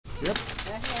Yep.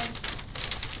 Go ahead.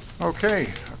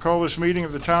 Okay, I call this meeting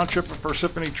of the Township of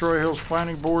Parsippany Troy Hills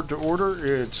Planning Board to order.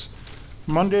 It's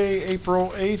Monday, April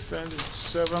 8th, and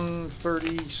it's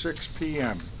 7:36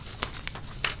 p.m.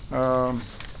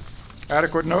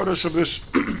 Adequate notice of this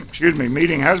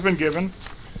meeting has been given,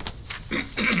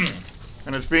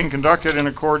 and it's being conducted in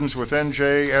accordance with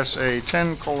NJSA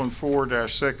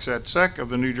 10:4-6 et sec of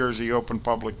the New Jersey Open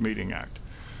Public Meeting Act.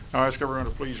 I'll ask everyone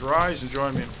to please rise and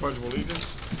join me in the Pledge of Allegiance.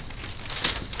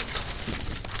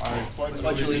 I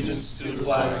pledge allegiance to the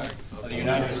flag of the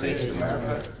United States of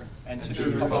America and to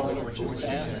the republic for which it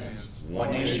stands,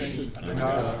 one nation, under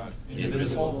God,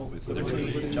 indivisible, with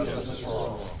liberty and justice for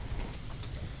all.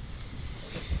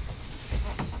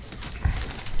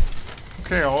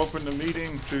 Okay, I'll open the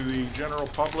meeting to the general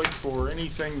public for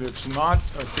anything that's not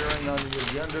appearing on the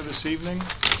agenda this evening.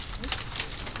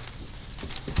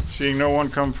 Seeing no one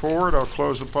come forward, I'll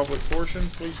close the public portion.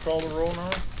 Please call the roll,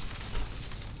 Nora.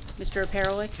 Mr.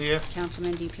 Perowick? Here.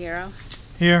 Councilman DiPiero?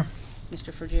 Here.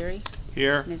 Mr. Frugeri?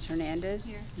 Here. Ms. Hernandez?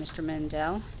 Here. Mr.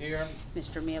 Mendel? Here.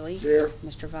 Mr. Mealy? Here.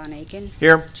 Mr. Von Aiken?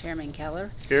 Here. Chairman Keller?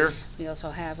 Here. We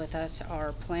also have with us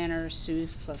our planner, Sue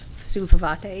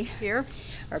Favate. Here.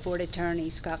 Our board attorney,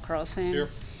 Scott Carlson. Here.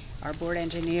 Our board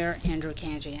engineer, Andrew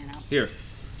Cangiano. Here.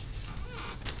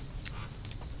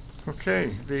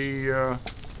 Okay, the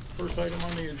first item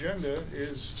on the agenda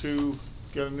is to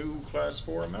get a new Class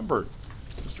 4 member.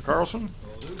 Mr. Carlson?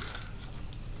 Will do.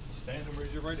 Stand and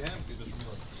raise your right hand, please, Mr.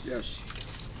 Mealy. Yes.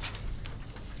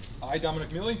 I,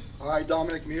 Dominic Mealy, I,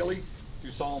 Dominic Mealy, do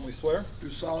solemnly swear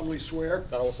do solemnly swear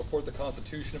that I will support the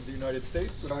Constitution of the United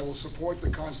States that I will support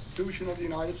the Constitution of the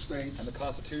United States and the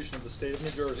Constitution of the State of New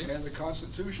Jersey, and the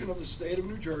Constitution of the State of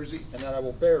New Jersey, and that I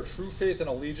will bear true faith and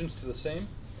allegiance to the same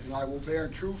and I will bear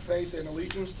true faith and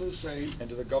allegiance to the same and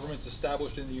to the governments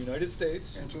established in the United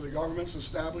States and to the governments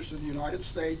established in the United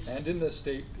States and in this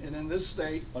state and in this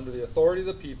state under the authority of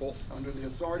the people, under the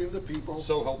authority of the people,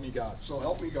 so help me God. so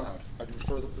help me God.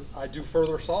 I do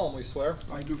further solemnly swear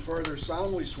I do further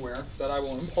solemnly swear that I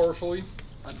will impartially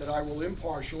that I will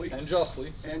impartially and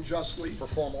justly and justly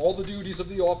perform all the duties of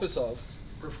the office of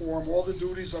perform all the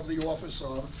duties of the office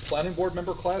of Planning Board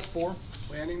Member Class 4,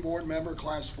 Planning Board Member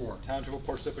Class 4, Township of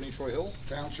Parsippany Troy Hills,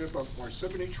 Township of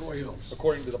Parsippany Troy Hills,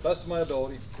 according to the best of my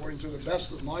ability, according to the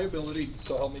best of my ability,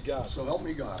 so help me God. so help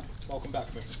me God. Welcome back,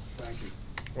 Commissioner. Thank you.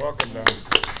 Welcome, Don.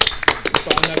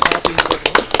 Sign that copy.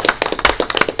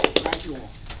 Thank you all.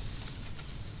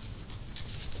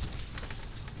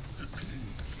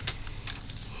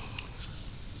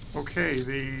 Okay,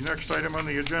 the next item on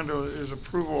the agenda is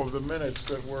approval of the minutes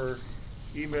that were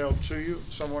emailed to you.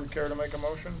 Someone care to make a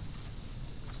motion?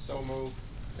 So move.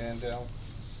 Mandel.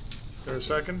 Is there a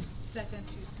second? Second,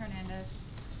 Hernandez.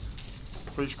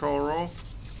 Please call a roll.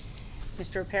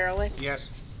 Mr. Perowick? Yes.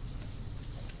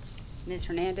 Ms.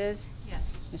 Hernandez? Yes.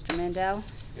 Mr. Mendel?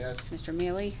 Yes. Mr.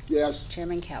 Mealy? Yes.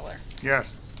 Chairman Keller?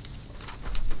 Yes.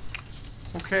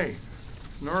 Okay.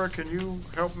 Nora, can you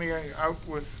help me out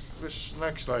with this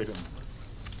next item?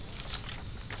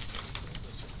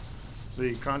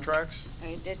 The contracts?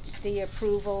 Right, it's the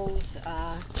approvals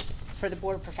for the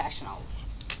board professionals.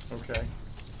 Okay.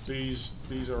 These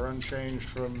are unchanged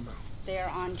from, They're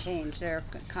on change. They're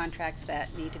contracts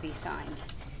that need to be signed.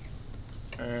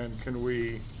 and can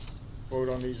we vote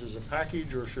on these as a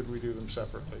package, or should we do them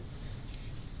separately?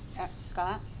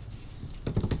 Scott?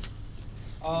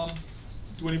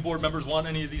 Do any board members want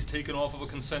any of these taken off of a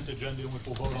consent agenda in which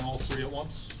we'll vote on all three at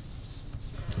once?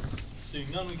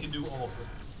 Seeing none, we can do all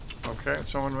three. Okay,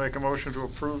 someone make a motion to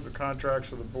approve the contracts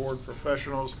for the board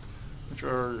professionals, which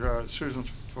are Susan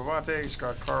Favate,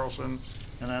 Scott Carlson,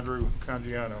 and Andrew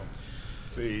Cangiano,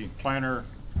 the planner,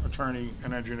 attorney,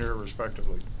 and engineer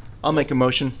respectively. I'll make a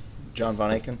motion. John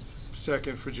Von Aiken.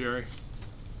 Second for Jerry.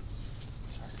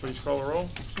 Please call the roll.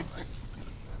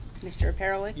 Mr.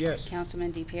 Perowick? Yes.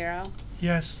 Councilman DiPiero?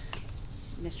 Yes.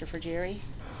 Mr. Frugeri?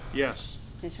 Yes.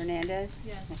 Ms. Hernandez?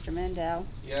 Yes. Mr. Mendel?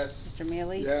 Yes. Mr.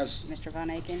 Mealy? Yes. Mr.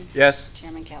 Von Aiken? Yes.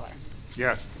 Chairman Keller?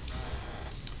 Yes.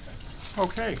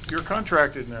 Okay, you're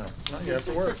contracted now. Now you have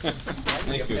to work.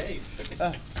 Thank you.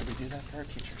 Could we do that for our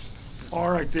teachers? All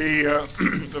right, the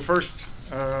the first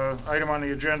item on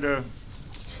the agenda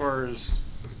as far as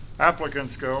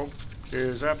applicants go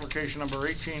is application number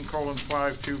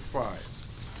 18:525.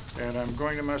 And I'm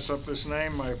going to mess up this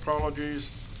name. My apologies.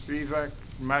 Vivek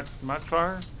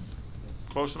Matkar?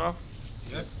 Close enough?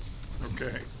 Yep.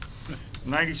 Okay.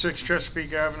 96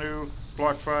 Chesapeake Avenue,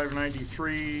 Block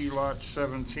 593, Lot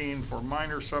 17, for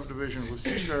minor subdivision with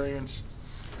C variance.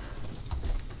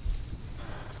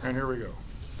 And here we go.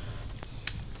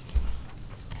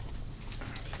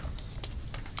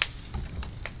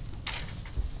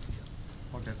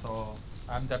 Okay, so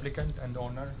I'm the applicant and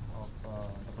owner of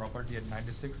the property at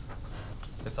 96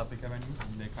 Chesapeake Avenue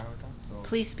in Lake Hiawatha. So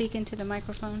Please speak into the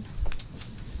microphone.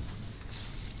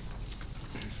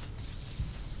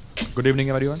 good evening,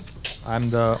 everyone.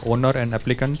 I'm the owner and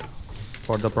applicant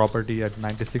for the property at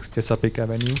 96 Chesapeake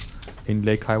Avenue in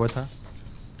Lake Hiawatha.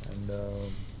 And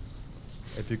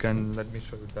if you can let me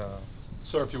show you the...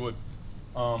 Sir, if you would,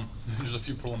 just a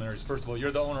few preliminaries. First of all,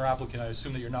 you're the owner applicant. I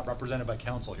assume that you're not represented by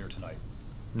counsel here tonight.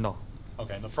 No.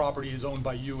 Okay, and the property is owned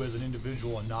by you as an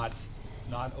individual and not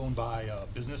owned by a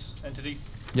business entity?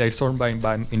 Yeah, it's owned by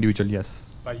an individual, yes.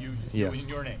 By you Yes. in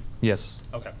your name? Yes.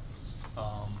 Okay.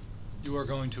 You are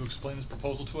going to explain this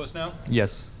proposal to us now?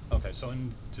 Yes. Okay, so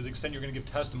to the extent you're going to give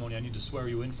testimony, I need to swear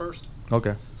you in first.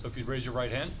 Okay. So if you'd raise your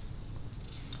right hand.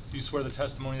 Do you swear the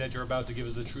testimony that you're about to give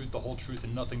is the truth, the whole truth,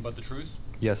 and nothing but the truth?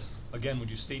 Yes. Again, would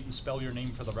you state and spell your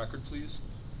name for the record, please?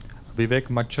 Vivek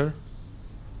Machar.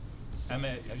 How do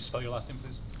you spell your last name,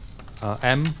 please?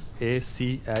 Machchchar.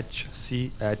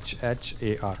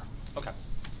 Okay.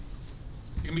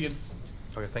 You can begin.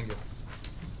 Okay, thank you.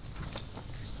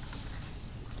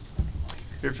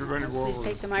 If you're going to go Please over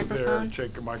take the there, microphone.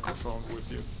 take the microphone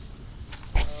with you.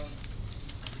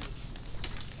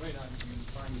 Wait, I'm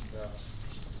find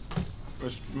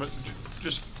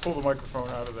Just pull the microphone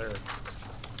out of there,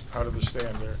 out of the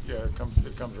stand there. Yeah, it comes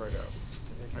right out.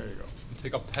 There you go.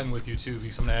 Take a pen with you too,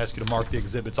 because I'm going to ask you to mark the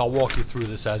exhibits. I'll walk you through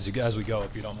this as we go,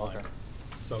 if you don't mind. Okay.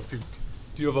 So, do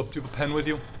you have a pen with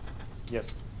you? Yes.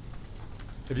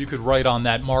 If you could write on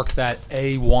that, mark that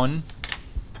A1.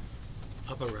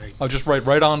 Upper right. Oh, just write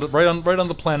right on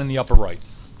the plan in the upper right.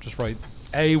 Just write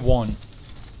A1.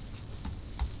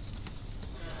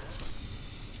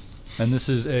 And this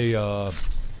is a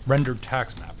rendered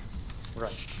tax map.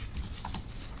 Right.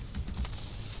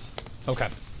 Okay.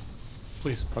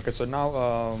 Please. Okay, so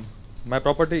now my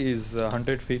property is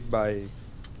 100 feet by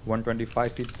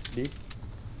 125 feet deep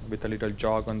with a little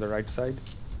jog on the right side.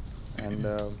 And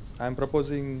I'm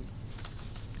proposing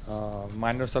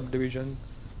minor subdivision.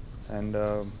 And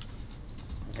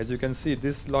as you can see,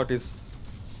 this lot is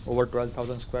over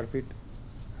 12,000 square feet.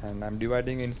 And I'm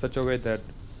dividing in such a way that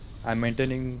I'm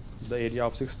maintaining the area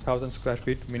of 6,000 square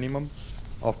feet minimum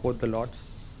of both the lots.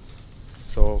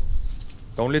 So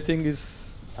the only thing is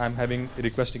I'm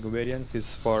requesting a variance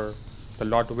is for the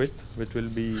lot width, which will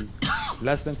be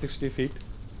less than 60 feet,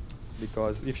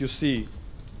 because if you see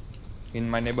in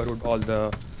my neighborhood all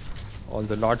the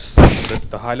lots, the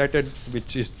highlighted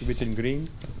which in green,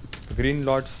 the green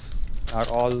lots are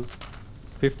all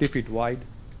 50 feet wide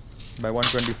by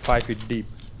 125 feet deep.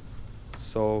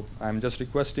 So I'm just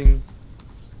requesting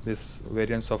this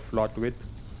variance of lot width,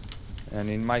 and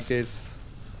in my case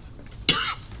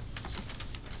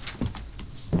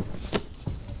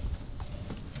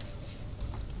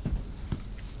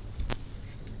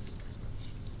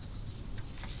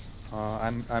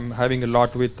I'm having a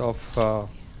lot width of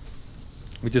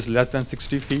which is less than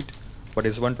 60 feet, but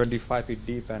is 125 feet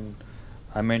deep, and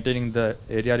I'm maintaining the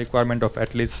area requirement of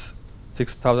at least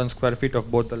 6,000 square feet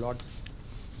of both the lots.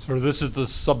 So this is the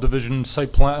subdivision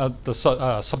site plan,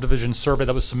 subdivision survey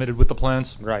that was submitted with the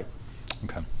plans? Right.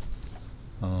 Okay.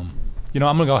 I'm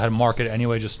going to go ahead and mark it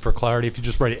anyway, just for clarity. If you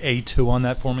just write A2 on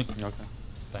that for me. Okay.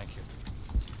 Thank you.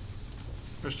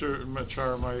 Mr.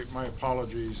 Machar, my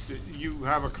apologies. Do you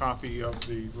have a copy of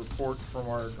the report from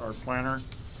our planner,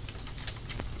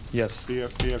 Yes.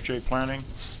 BFJ Planning?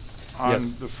 On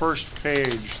Yes. the first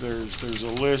page, there's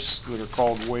a list that are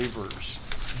called waivers.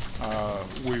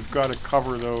 We've got to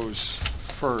cover those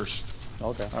first.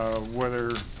 Okay. Whether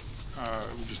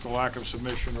just a lack of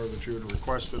submission or that you had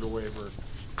requested a waiver.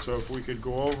 So if we could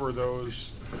go over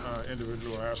those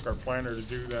individually, ask our planner to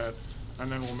do that, and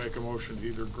then we'll make a motion to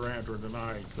either grant or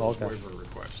deny those Okay. waiver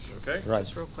requests, okay? Right.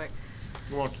 Just real quick.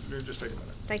 You want to just take a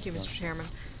minute. Thank you, Mr. Chairman.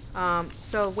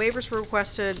 So waivers were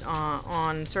requested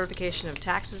on certification of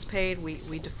taxes paid.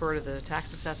 We defer to the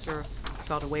tax assessor.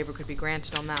 Felt a waiver could be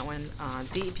granted on that one.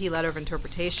 DEP letter of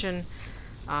interpretation.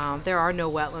 There are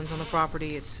no wetlands on the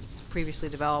property. It's previously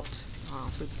developed,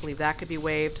 so we believe that could be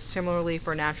waived. Similarly,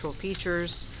 for natural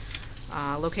features,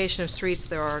 location of streets,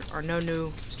 there are no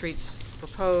new streets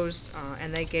proposed,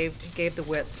 and they gave the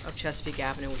width of Chesapeake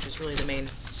Avenue, which is really the main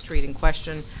street in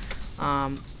question.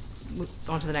 On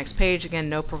to the next page. Again,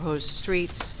 no proposed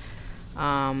streets.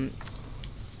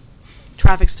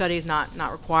 Traffic study is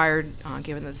not required,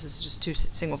 given that this is just two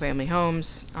single-family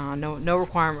homes. No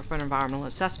requirement for an environmental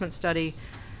assessment study,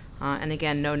 and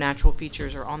again, no natural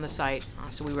features are on the site,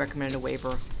 so we recommend a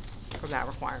waiver for that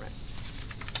requirement.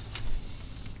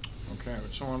 Okay,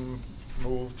 would someone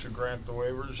move to grant the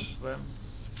waivers then?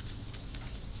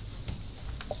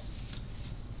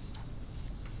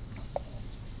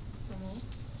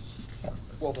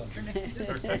 Well done.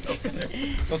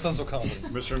 Don't sound so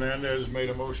confident. Ms. Hernandez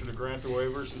made a motion to grant the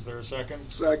waivers. Is there a second?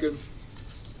 Second.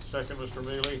 Second, Mr.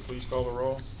 Mealy, please call the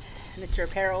roll. Mr.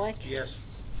 Perelik? Yes.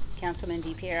 Councilman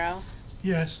DePiero?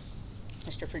 Yes.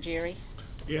 Mr. Frigieri?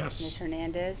 Ms. Yes.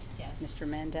 Hernandez? Yes. Mr.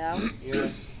 Mandel?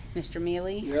 Yes. Mr.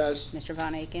 Mealy? Yes. Mr.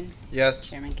 Von Aiken? Yes.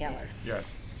 Chairman Keller? Yes.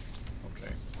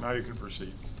 Okay, now you can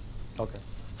proceed. Okay.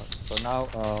 So now,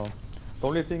 the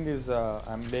only thing is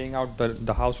I'm laying out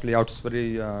the house layouts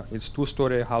very, it's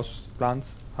 2-story house plans,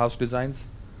 house designs,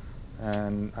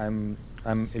 and I'm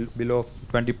below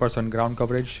 20% ground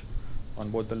coverage on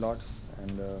both the lots,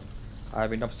 and I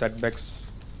have enough setbacks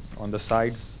on the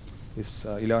sides. It's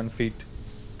 11 feet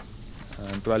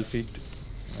and 12 feet.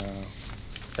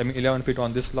 I mean 11 feet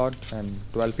on this lot and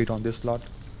 12 feet on this lot.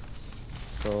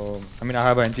 So, I mean, I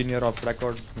have an engineer of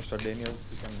record, Mr. Daniel.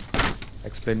 He can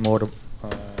explain more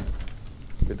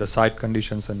with the site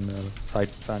conditions and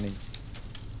site planning.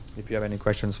 If you have any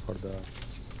questions for the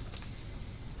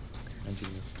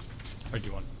engineer. Or do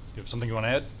you have something you want to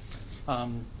add?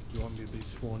 Do you want me to be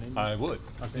sworn in? I would.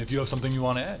 Okay. If you have something you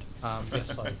want to add. Yes,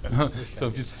 I wish I So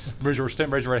if you did. raise your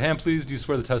right hand, please. Do you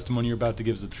swear the testimony you're about to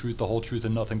give is the truth, the whole truth,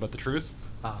 and nothing but the truth?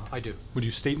 I do. Would you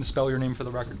state and spell your name for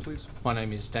the record, please? My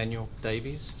name is Daniel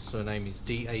Davies, surname is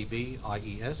Davies,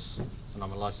 and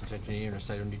I'm a licensed engineer in the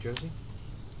state of New Jersey.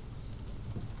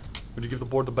 Would you give the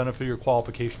board the benefit of your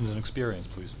qualifications and experience,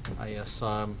 please? Yes,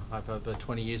 I've over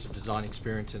 20 years of design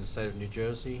experience in the state of New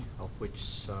Jersey, of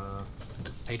which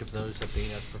 8 of those have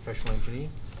been as a professional engineer.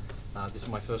 This is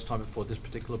my first time before this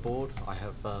particular board. I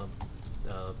have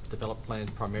developed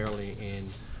plans primarily in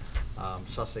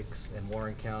Sussex and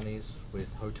Warren counties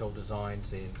with hotel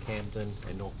designs in Camden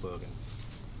and North Bergen.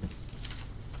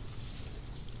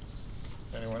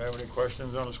 Anyone have any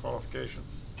questions on his qualifications?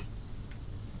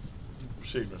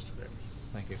 Proceed, Mr. Davis.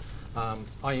 Thank you.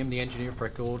 I am the engineer of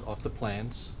record of the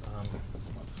plans.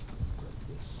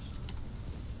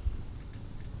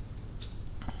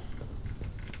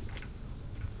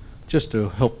 Just to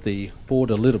help the board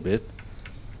a little bit,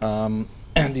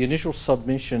 the initial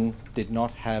submission did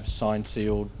not have signed,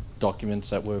 sealed documents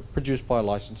that were produced by a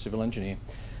licensed civil engineer,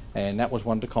 and that was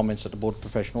one of the comments that the board of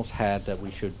professionals had, that we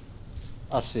should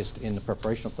assist in the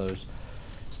preparation of those.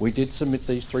 We did submit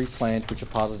these 3 plans, which are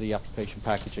part of the application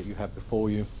package that you have before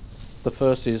you. The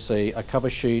first is a cover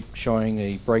sheet showing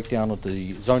a breakdown of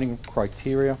the zoning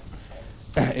criteria.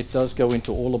 It does go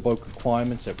into all the bulk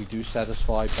requirements that we do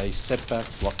satisfy: base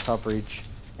setbacks, lot coverage,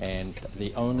 and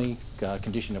the only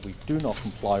condition that we do not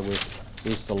comply with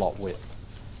is the lot width.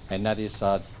 And that is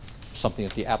something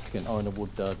that the applicant owner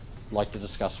would like to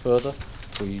discuss further.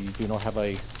 We do not have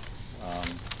a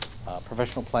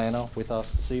professional planner with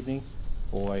us this evening,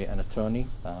 or an attorney.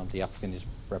 The applicant is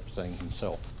representing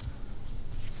himself.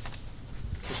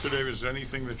 Mr. Davis,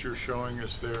 anything that you're showing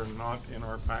us there not in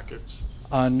our packets?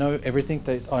 No, everything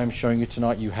that I'm showing you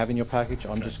tonight you have in your package.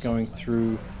 I'm just going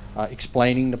through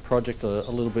explaining the project a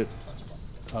little bit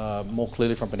more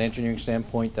clearly from an engineering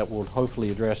standpoint that will hopefully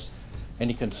address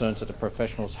any concerns that the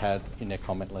professionals had in their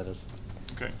comment letters.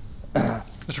 Okay.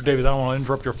 Mr. Davis, I don't want to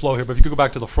interrupt your flow here, but if you could go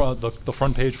back to the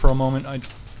front page for a moment. I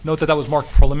note that was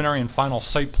marked preliminary and final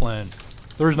site plan.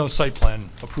 There is no site plan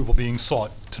approval being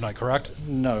sought tonight, correct?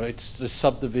 No, it's the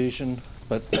subdivision,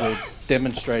 but we're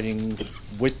demonstrating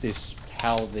with this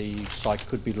how the site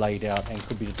could be laid out and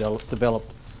could be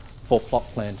developed for plot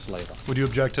plans later. Would you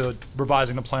object to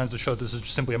revising the plans to show this is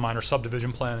simply a minor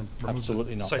subdivision plan and remove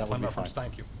Absolutely the not. site That would plan be reference? fine.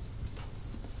 Thank you.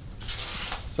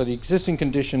 So the existing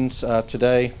conditions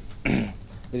today, it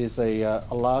is a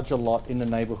larger lot in the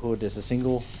neighborhood. There's a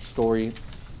single-story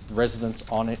residence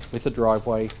on it with a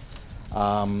driveway.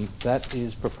 That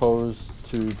is proposed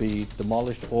to be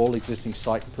demolished, all existing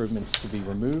site improvements to be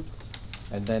removed,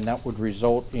 and then that would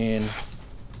result in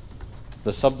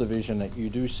the subdivision that you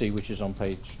do see, which is on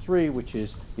page 3, which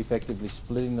is effectively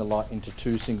splitting the lot into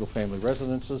 2 single-family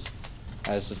residences.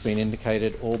 As has been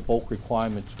indicated, all bulk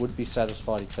requirements would be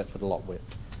satisfied except for the lot width.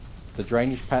 The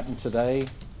drainage pattern today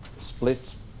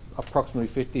splits approximately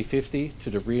 50-50 to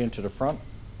the rear and to the front.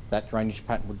 That drainage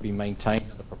pattern would be maintained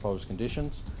in the proposed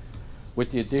conditions,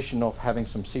 with the addition of having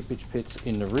some seepage pits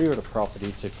in the rear of the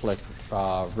property to collect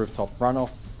rooftop runoff,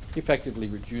 effectively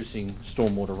reducing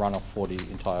stormwater runoff for the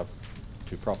entire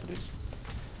 2 properties.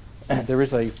 There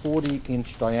is a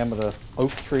 40-inch diameter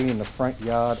oak tree in the front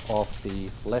yard of the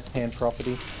left-hand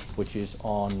property, which is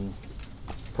on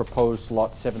proposed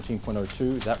lot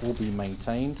 17.02. That will be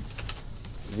maintained.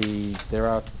 There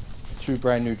are 2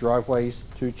 brand new driveways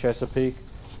to Chesapeake.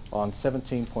 On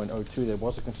 17.02, there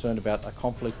was a concern about a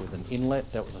conflict with an inlet.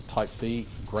 That was a type B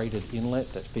graded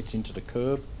inlet that fits into the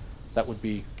curb. that would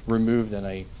be removed and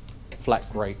a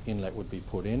flat grate inlet would be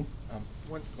put in.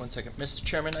 One second. Mr.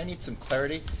 Chairman, I need some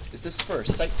clarity. Is this for a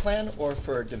site plan or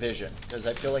for a division? Because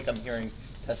I feel like I'm hearing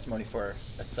testimony for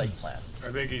a site plan.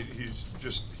 I think he's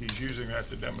using that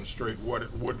to demonstrate what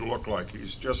it would look like.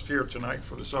 He's just here tonight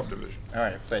for the subdivision. All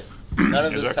right, but none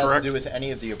of Is this that has correct? to do with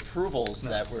any of the approvals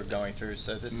that we're going through,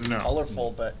 so this is No.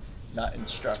 colorful but not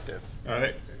instructive. I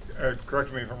think,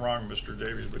 correct me if I'm wrong, Mr.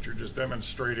 Davies, but you're just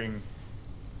demonstrating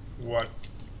what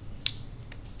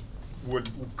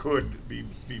could be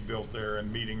built there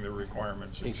and meeting the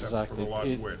requirements except for the Exactly. lot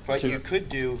It- width. But you could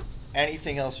do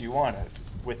anything else you wanted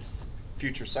with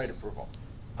future site approval.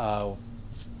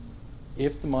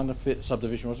 If the minor fit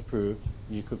subdivision was approved,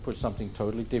 you could put something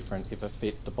totally different if it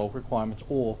fit the bulk requirements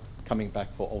or coming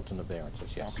back for alternate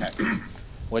variances, yes. Okay.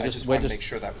 We're I just want to make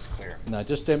sure that was clear. No,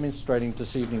 just demonstrating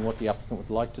this evening what the applicant would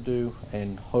like to do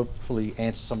and hopefully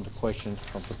answer some of the questions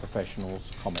from the professionals'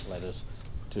 comment letters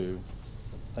to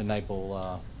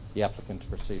enable the applicant to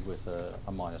proceed with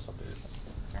a minor subdivision.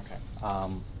 Okay.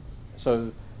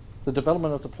 So the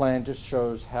development of the plan just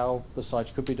shows how the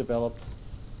sites could be developed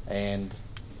and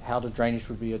how the drainage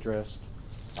would be addressed,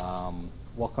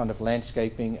 what kind of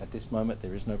landscaping. At this moment,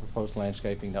 there is no proposed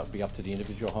landscaping. That would be up to the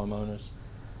individual homeowners.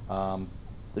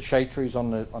 The shade trees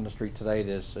on the street today,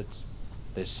 there's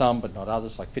some but not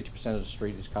others, like 50% of the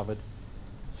street is covered.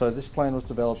 So this plan was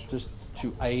developed just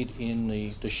to aid in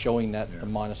the showing that the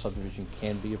minor subdivision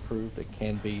can be approved, it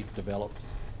can be developed,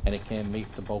 and it can meet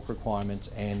the bulk requirements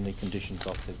and the conditions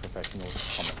of the professional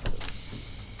comment letters.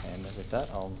 And with that,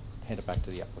 I'll hand it back to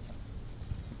the applicant.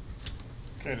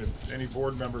 Okay, do any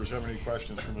board members have any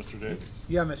questions for Mr. Davies?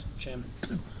 Yeah, Mr. Chairman.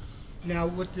 Now,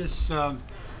 with this,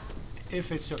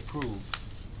 if it's approved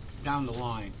down the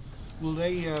line, will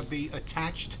they be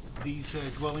attached, these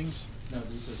dwellings? No,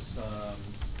 this is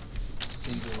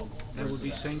single. They would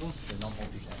be singles? They're not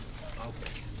multi-family.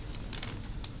 Okay.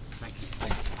 Thank you.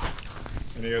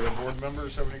 Any other board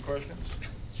members have any questions?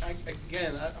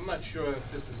 Again, I'm not sure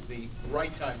if this is the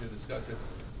right time to discuss it,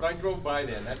 but I drove by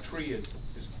there, and that tree is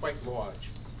quite large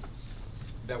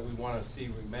that we want to see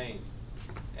remain.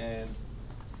 And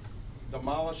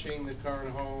demolishing the current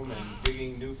home and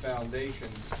digging new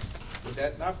foundations, would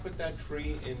that not put that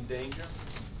tree in danger?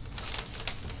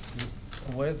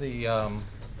 Where the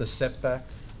setback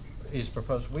is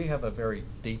proposed, we have a very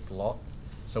deep lot,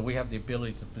 so we have the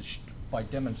ability to, by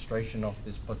demonstration of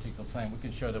this particular plan, we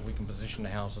can show that we can position the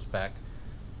houses back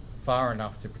far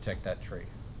enough to protect that tree.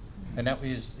 And that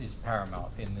is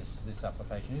paramount in this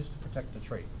application, is to protect the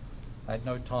tree. At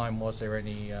no time was there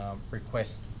any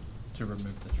request to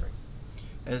remove the tree.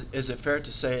 Is it fair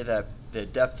to say that the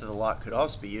depth of the lot could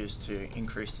also be used to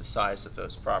increase the size of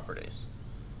those properties?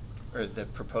 Or the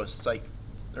proposed site,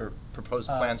 or proposed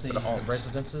plans for the homes? The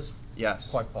residences? Yes.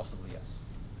 Quite possibly, yes.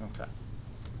 Okay.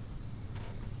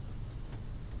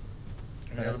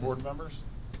 Any other board members?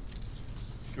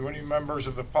 Do any members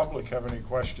of the public have any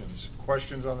questions?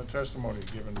 Questions on the testimony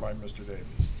given by Mr. Davies?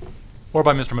 Or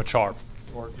by Mr. Machar.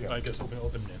 Or, yes. I guess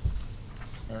open it.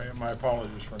 All right, my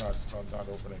apologies for not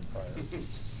opening fire.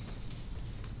 Who's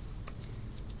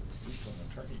an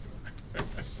attorney doing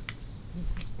it?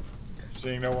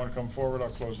 Seeing no one come forward, I'll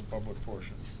close the public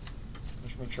portion.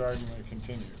 Mr. Machar, you may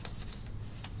continue.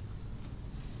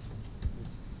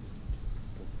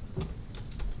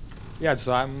 Yeah,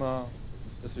 so I'm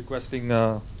just requesting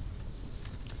the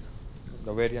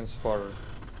variance for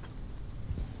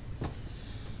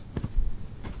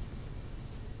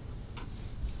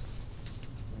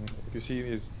if you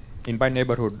see in my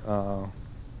neighborhood,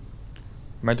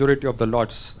 majority of the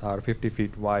lots are 50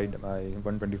 feet wide by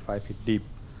 125 feet deep.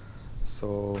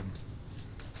 So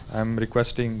I'm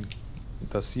requesting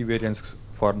the C variance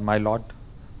for my lot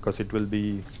because it will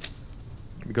be,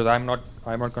 because I'm not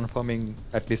confirming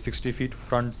at least 60 feet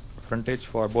frontage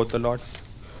for both the lots.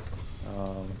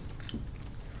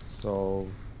 So,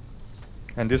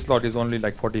 and this lot is only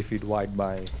like 40 feet wide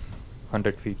by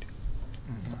 100 feet.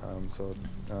 So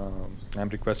I'm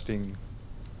requesting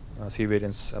C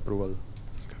variance approval.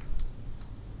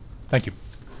 Thank you.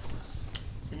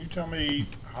 Can you tell me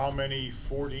how many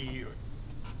 40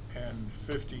 and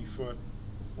 50 foot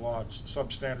lots,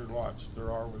 substandard lots,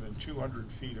 there are within 200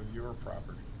 feet of your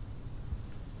property?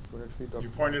 200 feet of. You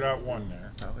pointed out one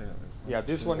there. Yeah,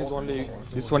 this one is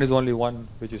only one,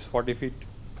 which is 40 feet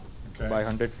Okay. by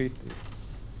 100 feet.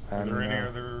 Are there any And,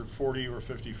 other 40 or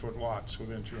 50 foot lots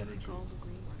within 200 feet?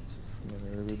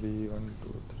 there will be 1, 2,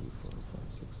 3, 4, 5,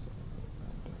 6, 7, 8, 9,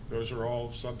 10. Those are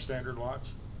all substandard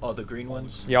lots? All the green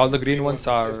ones? Yeah, all the green ones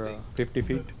are 50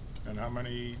 feet. And how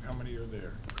many are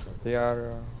there? They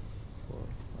are 4, 5,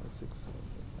 6, 7, 8, 9,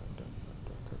 10, 11,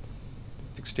 12, 13.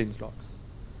 16 lots.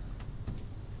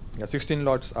 Yeah, 16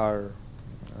 lots are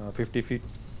 50 feet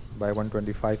by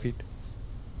 125 feet.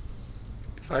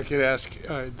 If I could ask,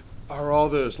 are all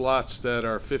those lots that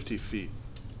are 50 feet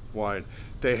wide,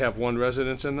 they have one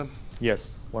residence in them? Yes,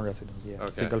 one resident, yeah,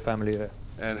 Okay. single family.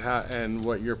 And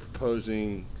what you're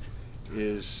proposing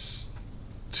is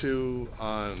 2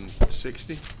 on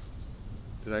 60?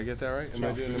 Did I get that right? Am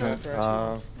I doing the math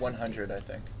right? 100, I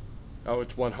think. Oh,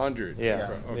 it's 100? Yeah,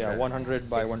 Okay. yeah, 100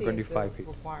 by 60 is the 125 feet.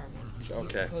 requirement.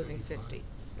 Okay. He's proposing 50,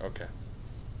 Okay,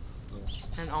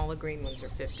 and all the green ones are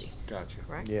 50, gotcha.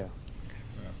 correct? Yeah.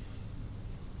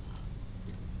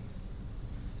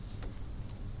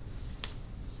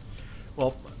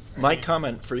 Well, my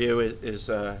comment for you is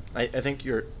I think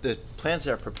the plans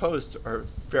that are proposed are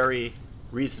very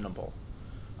reasonable.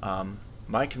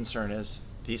 My concern is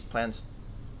these plans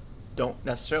don't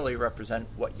necessarily represent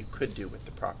what you could do with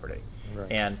the property Right.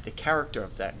 and the character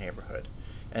of that neighborhood.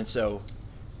 And so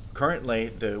currently,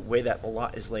 the way that the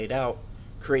lot is laid out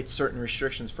creates certain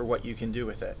restrictions for what you can do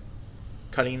with it.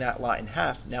 Cutting that lot in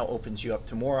half now opens you up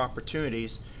to more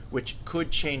opportunities, which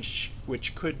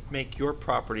could make your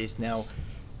properties now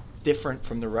different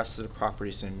from the rest of the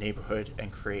properties in the neighborhood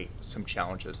and create some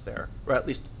challenges there, or at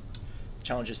least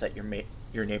challenges that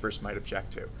your neighbors might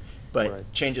object to, but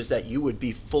Right. changes that you would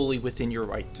be fully within your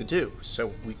right to do,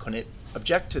 so we couldn't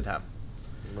object to them.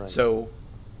 Right. So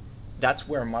that's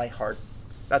where my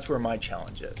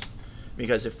challenge is,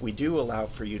 because if we do allow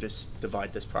for you to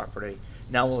divide this property,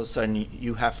 now all of a sudden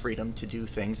you have freedom to do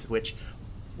things which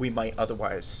we might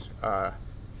otherwise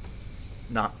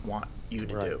not want you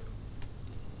to Right. do.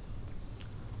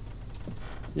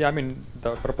 Yeah, I mean,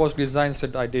 the proposed designs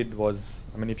that I did was,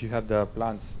 I mean, if you have the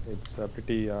plans, it's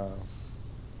pretty,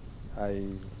 I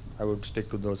would stick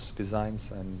to those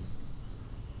designs and,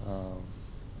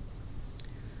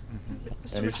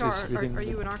 Mr. And it's Bashar, within are the-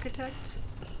 you an architect?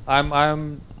 I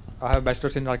have a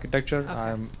bachelor's in architecture.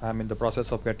 Okay. I'm in the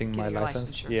process of getting my Getting your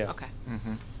license. licensure, Yeah. okay.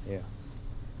 Mm-hmm. Yeah.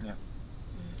 Yeah.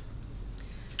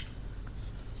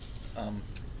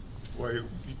 Well,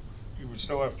 you would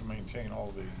still have to maintain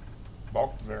all the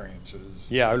bulk variances.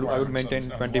 Yeah, I would requirements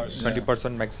maintain unless-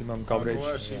 20% maximum coverage.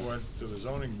 Unless you Yeah. went to the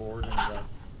zoning board and got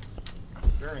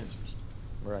variances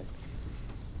Right.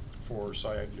 for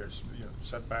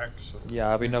setbacks. or- Yeah,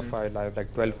 I have enough. I have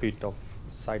like 12 feet of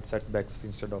side setbacks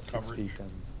instead of 6 Coverage. feet.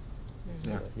 And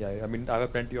Yeah. yeah, I mean, I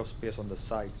have plenty of space on the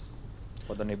sides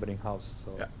for the neighboring house.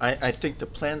 So Yeah, I think the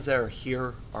plans that are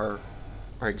here are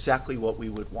exactly what we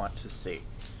would want to see.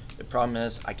 The problem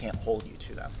is, I can't hold you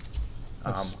to them.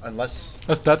 Unless,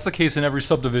 That's the case in every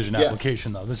subdivision Yeah.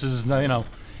 application, though. This is,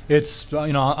 it's,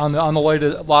 on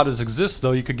the lot as exists,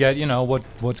 though, you could get,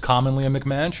 what's commonly a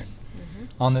McMansion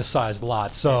on this size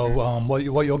lot. So, what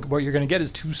you're going to get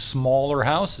is 2 smaller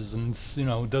houses, and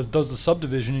does the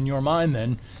subdivision in your mind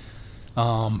then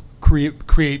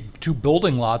create 2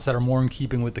 building lots that are more in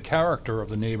keeping with the character of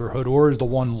the neighborhood, or is the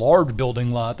one large building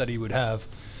lot that he would have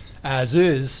as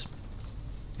is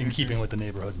in keeping with the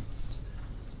neighborhood?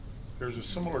 There's a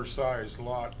similar sized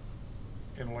lot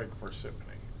in Lake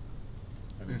Parsippany.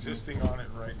 And Mhm. existing on it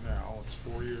right now, it's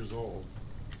 4 years old,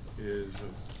 is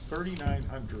a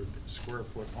 3,900 square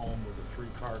foot home with a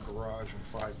 3-car garage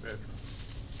and 5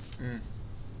 bedrooms.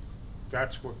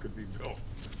 That's what could be built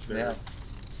there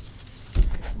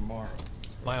tomorrow.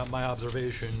 My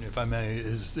observation, if I may,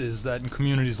 is that in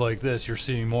communities like this, you're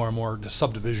seeing more and more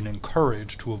subdivision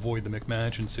encouraged to avoid the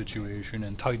McMansion situation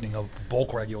and tightening of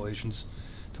bulk regulations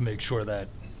to make sure that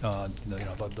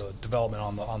the development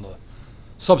on the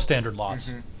substandard lots,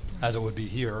 as it would be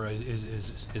here, is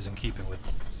in keeping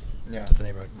with the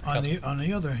neighborhood. On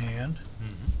the other hand,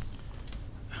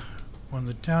 Mhm. when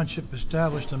the township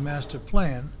established a master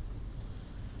plan,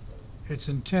 its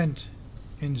intent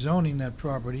in zoning that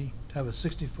property to have a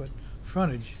 60-foot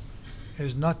frontage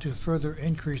is not to further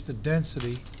increase the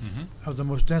density Mhm. of the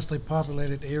most densely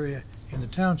populated area in the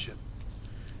township.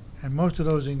 And most of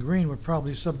those in green were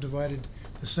probably subdivided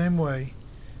the same way,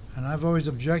 and I've always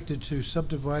objected to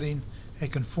subdividing a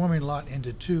conforming lot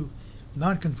into 2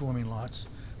 non-conforming lots,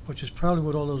 which is probably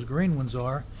what all those green ones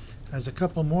are. There's a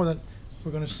couple more that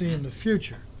we're gonna see in the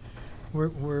future.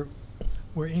 We're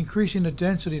increasing the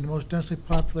density in the most densely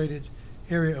populated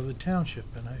area of the township,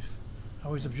 and I've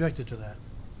always objected to that.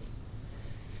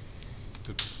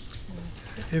 Good.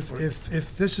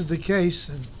 If this is the case,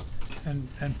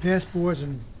 and past boards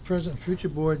and present and future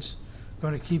boards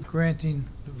gonna keep granting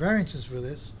variances for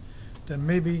this, then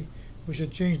maybe we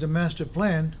should change the master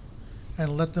plan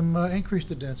and let them increase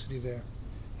the density there,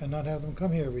 and not have them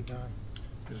come here every time.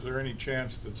 Is there any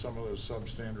chance that some of those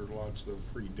substandard lots, though,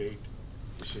 predate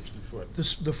the 60-foot.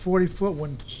 The 40-foot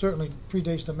one certainly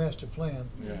predates the master plan.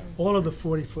 Yeah. All of the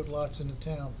 40-foot lots in the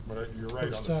town. But you're right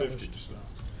were on the 50s. established. So.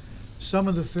 Some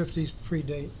of the 50s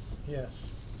predate, yes.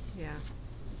 Yeah.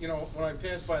 You know, when I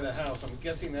passed by the house, I'm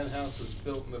guessing that house was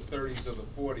built in the 30s or the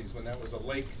 40s when that was a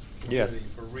lake Yes.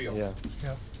 community for real. Yeah.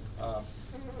 Yep.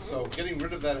 So getting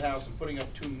rid of that house and putting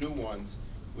up 2 new ones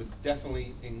would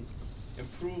definitely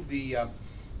improve the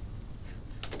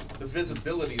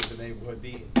visibility of the neighborhood.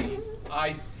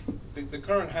 The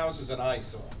current house is an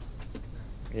eyesore.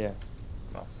 Yeah.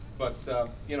 But,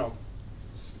 you know,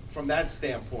 from that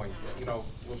standpoint, you know,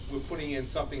 we're putting in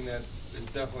something that is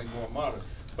definitely more modern.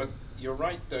 But you're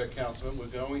right, Councilman, we're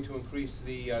going to increase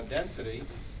the density.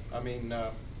 I mean,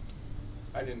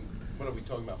 what are we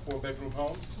talking about, 4-bedroom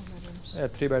homes? Yeah,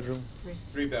 3-bedroom.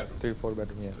 3-bedroom. 3,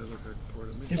 4-bedroom. Yeah.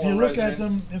 If Four you look at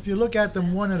residents. them, if you look at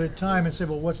them one at a time and say,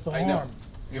 well, what's the I know, harm?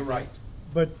 you're right.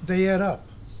 But they add up.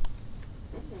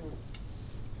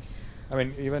 I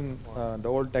mean, even the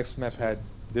old text map had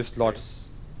this lots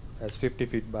as 50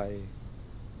 feet by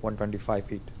 125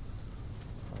 feet.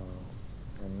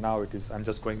 And now it is, I'm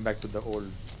just going back to the old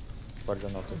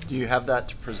version of it. Do you have that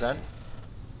to present?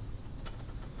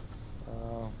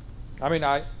 I mean,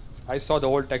 I saw the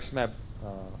old text map,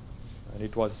 and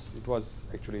it was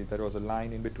actually, there was a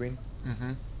line in between,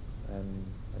 Mm-hmm.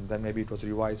 and then maybe it was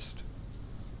revised.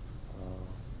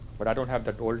 But I don't have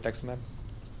that old text map.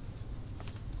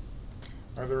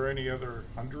 Are there any other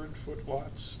 100-foot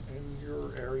lots in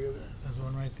your area there? There's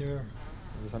one right there.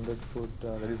 There's 100 foot,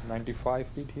 there is 95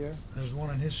 feet here. There's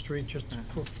one on his street just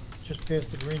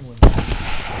past the Greenwood.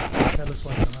 That looks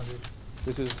like 100.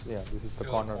 This is the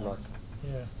corner lot.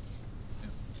 Yeah.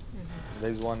 There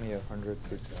is one here, 100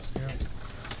 feet. Yeah.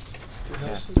 This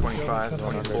is Yeah. 25, Something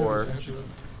like that, 24. potentially.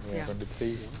 Yeah.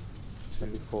 23,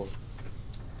 24.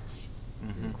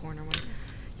 Mm-hmm. Corner one.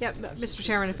 Yeah, Mr.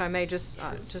 Chairman, if I may, just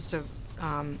to,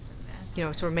 you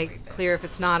know, sort of make clear, if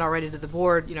it's not already to the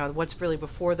board, you know, what's really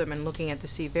before them and looking at the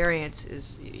C variance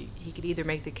is, he could either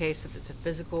make the case that it's a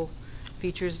physical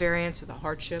features variance or the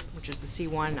hardship, which is the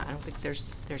C1. I don't think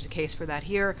there's a case for that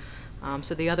here.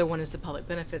 So the other one is the public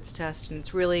benefits test, and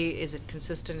it's really, is it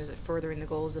consistent, is it furthering the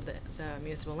goals of the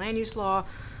municipal land use law,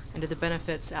 and do the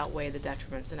benefits outweigh the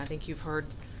detriments? And I think you've heard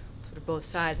sort of both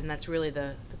sides, and that's really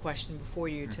the question before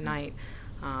you tonight.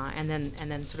 And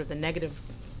then sort of the negative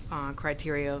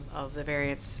criteria of the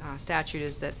variance statute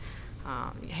is that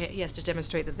he has to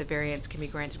demonstrate that the variance can be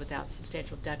granted without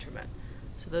substantial detriment.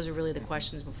 So those are really the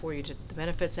questions before you. Do the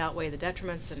benefits outweigh the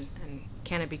detriments, and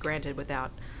can it be granted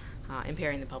without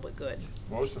impairing the public good?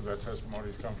 Most of that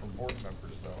testimony has come from board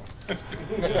members, though.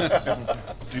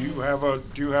 Do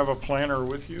you have a planner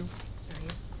with you? No, he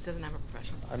doesn't have a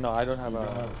professional. No, I don't have You a.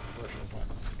 don't have a professional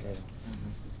planner. Okay.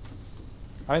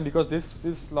 I mean, because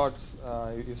this lots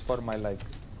is for my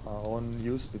own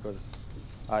use, because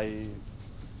I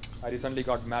recently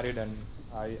got married, and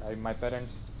my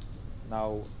parents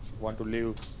now want to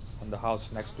live on the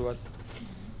house next to us,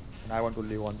 and I want to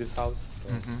live on this house.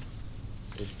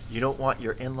 So You don't want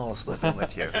your in-laws living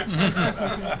with you.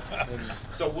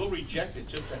 So we'll reject it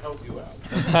just to help you out.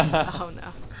 Oh,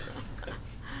 no.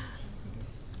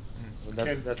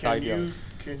 That's the idea.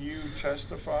 Can you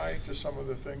testify to some of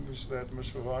the things that Ms.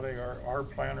 Favate, our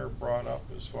planner, brought up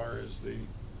as far as the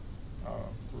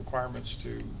requirements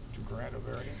to grant a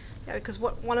variance? Yeah, because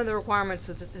one of the requirements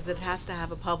is it has to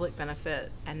have a public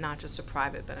benefit and not just a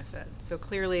private benefit. So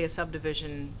clearly a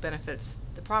subdivision benefits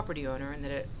the property owner in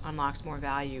that it unlocks more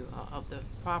value of the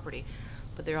property.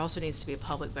 But there also needs to be a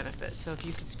public benefit. So if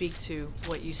you could speak to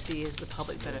what you see as the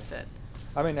public benefit.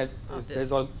 I mean, of there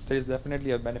this. is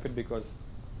definitely a benefit, because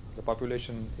the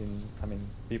population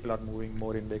people are moving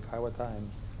more in Lake Hiawatha,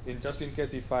 and just in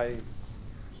case if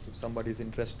somebody is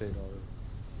interested,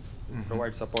 or it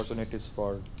provides opportunities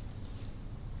for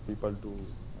people to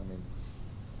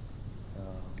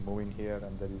move in here,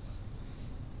 and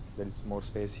there is more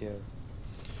space here.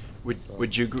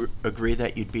 Would you agree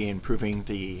that you'd be improving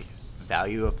the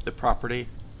value of the property,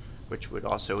 which would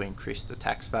also increase the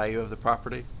tax value of the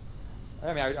property?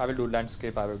 I mean, I will do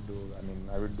landscape. I will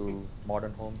do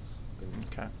modern homes.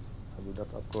 Okay. I would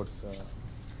of course,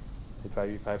 if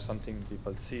I have something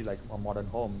people see like a modern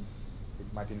home,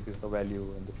 it might increase the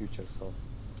value in the future. So,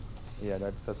 yeah,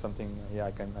 that's something. Yeah,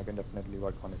 I can definitely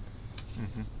work on it.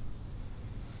 Mm-hmm.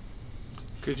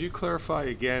 Could you clarify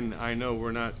again? I know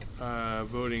we're not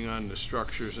voting on the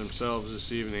structures themselves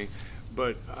this evening,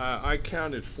 but I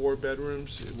counted 4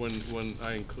 bedrooms when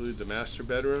I include the master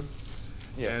bedroom.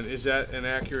 Yes. And is that an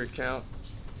accurate count?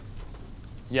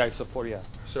 Yeah, it's a 4. Yeah.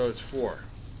 So it's 4.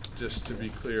 Just to be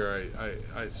clear,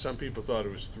 I some people thought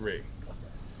it was 3.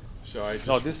 So I just.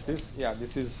 No,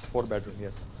 this is 4-bedroom,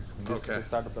 yes. This, Okay. this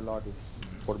side of the lot is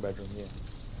 4-bedroom, yeah.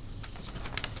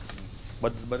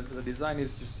 But the design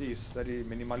is, you see, it's very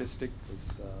minimalistic.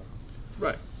 It's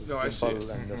Right. it's No, I see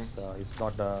simple it. and just, it's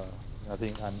not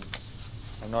nothing.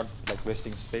 I'm not like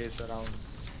wasting space around.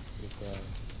 It's,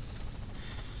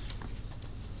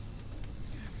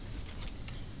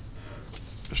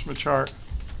 Mr. Machar,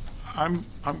 I'm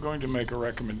going to make a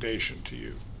recommendation to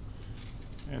you,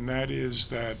 and that is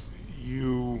that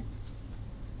you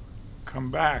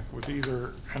come back with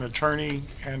either an attorney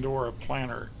and/or a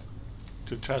planner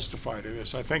to testify to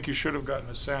this. I think you should have gotten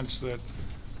a sense that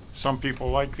some people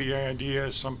like the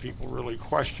idea, some people really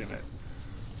question it.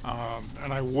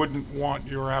 And I wouldn't want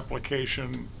your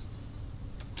application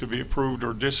to be approved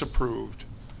or disapproved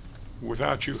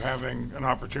without you having an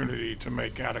opportunity to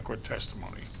make adequate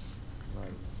testimony.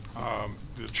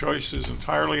 The choice is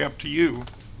entirely up to you,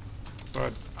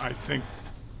 but I think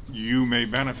you may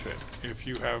benefit if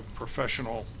you have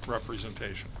professional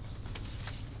representation.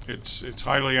 It's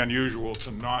highly unusual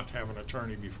to not have an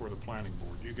attorney before the planning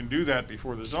board. You can do that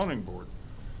before the zoning board,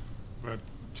 but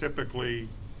typically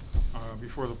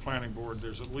before the planning board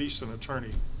there's at least an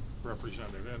attorney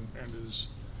represented. And as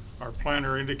our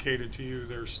planner indicated to you,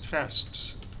 there's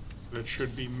tests that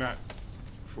should be met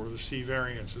for the C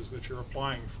variances that you're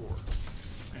applying for.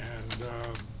 And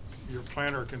your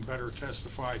planner can better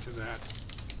testify to that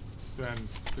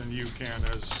than you can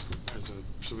as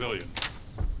a civilian,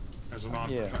 as a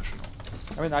non-professional.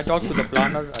 I mean, I talked to the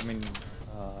planner. I mean,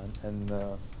 and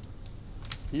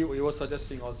he was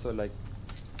suggesting also, like,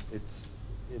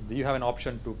 do you have an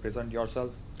option to present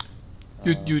yourself?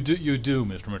 You do,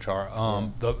 Mr.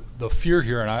 Machar. The fear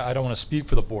here, and I don't want to speak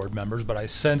for the board members, but I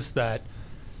sense that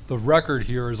the record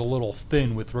here is a little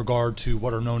thin with regard to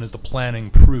what are known as the planning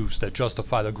proofs that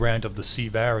justify the grant of the C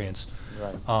variance.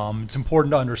 Right. It's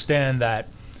important to understand that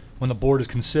when the board is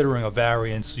considering a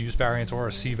variance, use variance or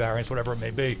a C variance, whatever it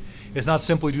may be, it's not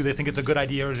simply do they think it's a good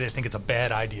idea or do they think it's a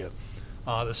bad idea.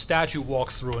 The statute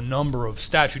walks through a number of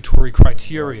statutory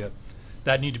criteria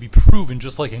that need to be proven,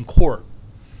 just like in court,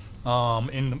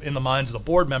 in the minds of the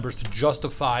board members to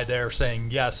justify their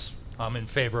saying, yes, I'm in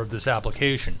favor of this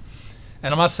application.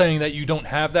 And I'm not saying that you don't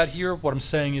have that here. What I'm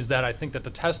saying is that I think that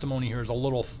the testimony here is a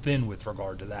little thin with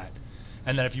regard to that.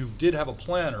 And that if you did have a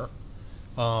planner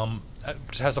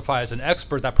testify as an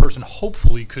expert, that person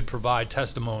hopefully could provide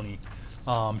testimony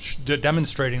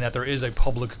demonstrating that there is a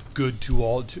public good to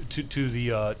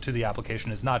the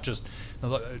application. It's not just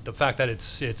the fact that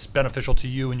it's beneficial to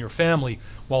you and your family.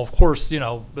 Well, of course, you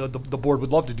know, the board would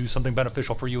love to do something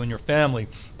beneficial for you and your family.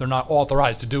 They're not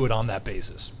authorized to do it on that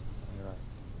basis.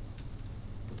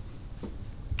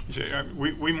 You see,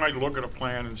 we might look at a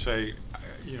plan and say,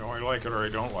 you know, I like it or I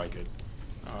don't like it,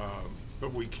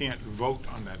 but we can't vote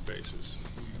on that basis.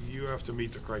 You have to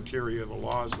meet the criteria, the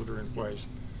laws that are in place,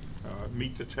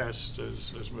 meet the test,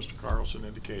 as Mr. Carlson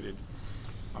indicated.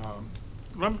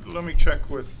 Let me check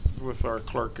with our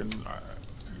clerk. And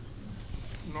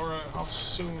Nora, how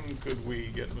soon could we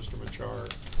get Mr. Machar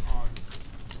on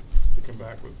to come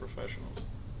back with professionals?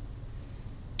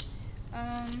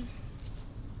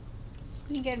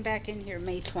 We can get him back in here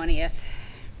May 20th.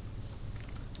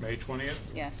 May 20th?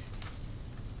 Yes.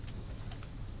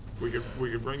 We could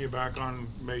bring you back on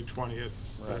May 20th.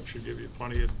 That Right. should give you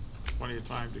plenty of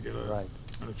time to get Right.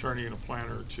 an attorney and a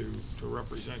planner to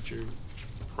represent you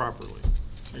properly.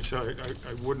 And so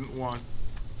I wouldn't want,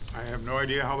 I have no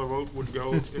idea how the vote would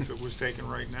go if it was taken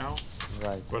right now,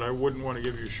 Right. but I wouldn't want to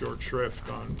give you short shrift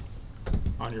on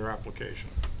your application.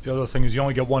 The other thing is you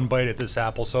only get one bite at this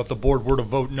apple, so if the board were to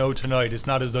vote no tonight, it's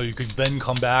not as though you could then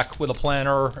come back with a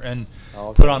planner and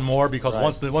Okay. put on more, because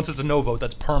Right. once it's a no vote,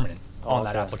 that's permanent on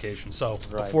that Okay. application. So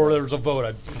Right, before right. there's a vote,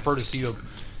 I'd prefer to see you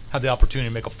have the opportunity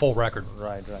to make a full record.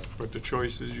 Right. But the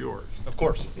choice is yours. Of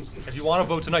course. If you want to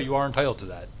vote tonight, you are entitled to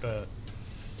that.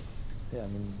 Yeah, I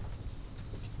mean,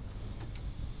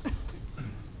 Can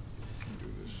do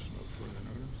this no further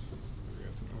notice? Do we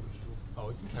have to notice? Oh,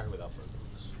 we can carry without further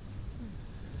notice.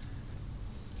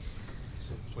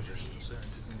 What you're saying.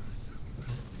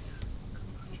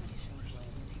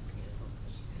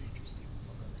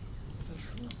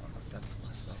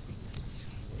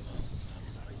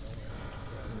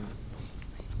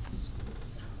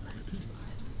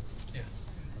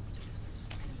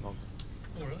 Oh,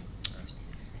 really?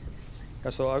 yeah,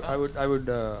 so I would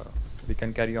we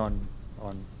can carry on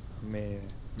May.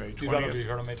 May You'd rather 20th? be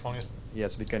here on May 20th?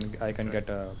 Yes, I can get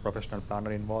a professional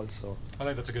planner involved. So I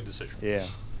think that's a good decision. yeah.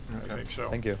 I think so.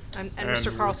 Thank you. And And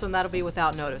Mr. we- Carlson, that'll be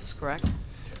without notice, correct?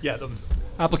 Yeah,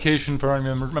 application for any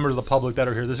members of the public that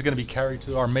are here. This is going to be carried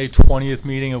to our May 20th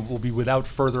meeting. It will be without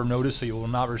further notice, so you will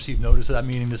not receive notice of that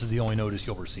meeting. This is the only notice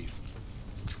you'll receive.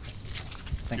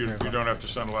 You don't have to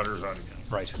send letters out again.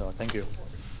 Right. No, thank you.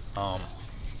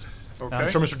 Okay. I'm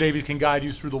sure Mr. Davies can guide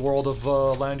you through the world of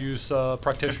land use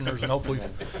practitioners and hopefully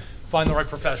find the right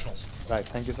professionals. Right,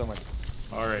 thank you so much.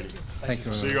 All righty. Thank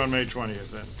you. See you on May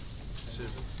 20th then.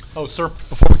 Oh, sir,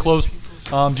 before we close,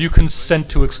 do you consent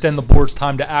to extend the board's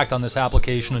time to act on this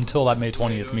application until that May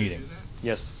 20th meeting?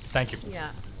 Yes. Thank you.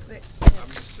 Yeah.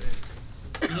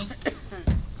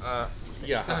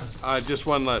 Just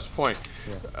one last point.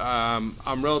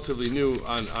 I'm relatively new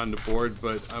on the board,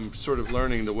 but I'm sort of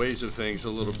learning the ways of things a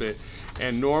little bit.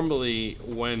 And normally,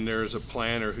 when there's a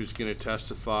planner who's going to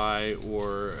testify,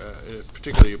 or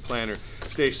particularly a planner,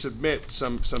 they submit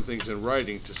some things in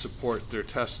writing to support their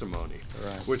testimony,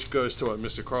 Right. which goes to what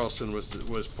Mr. Carlson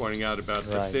was pointing out about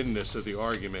the Right. thinness of the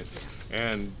argument.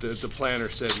 And the planner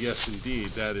said, yes, indeed,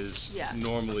 that is Yeah.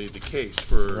 normally the case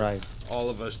for Right. all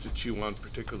of us to chew on,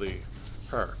 particularly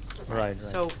her. Right, right.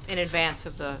 So in advance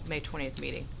of the May 20th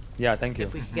meeting, Yeah, thank you.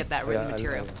 if we could get that written Yeah,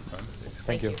 material.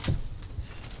 Thank you.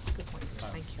 Good point, Chris.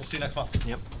 Thank you. We'll see you next month.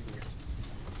 Yep.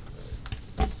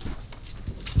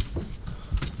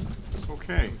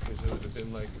 Okay. Because it would have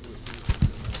been like,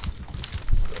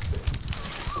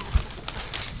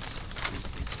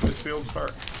 Smithfield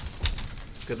Park.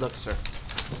 Good luck, sir.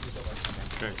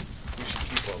 Okay. you should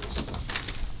keep all this stuff.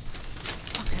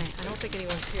 Okay, I don't think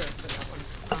anyone's here for that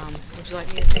one. Would you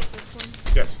like me to take this one?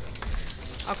 Yes.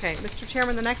 Okay, Mr.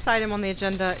 Chairman, the next item on the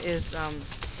agenda is a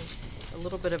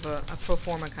little bit of a pro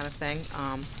forma kind of thing.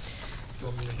 Do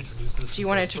you want me to introduce this? Do you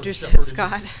want to since it's introduce sort of it,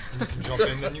 Scott? shepherding? You can jump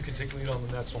in, then you can take lead on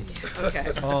the next one.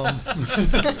 Okay.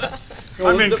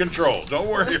 I'm in control. Don't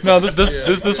worry. No,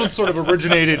 this one sort of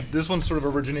originated. This one sort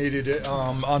of originated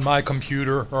on my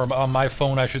computer, or on my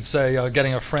phone, I should say,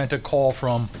 getting a frantic call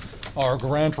from our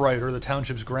grant writer, the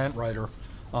township's grant writer,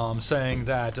 saying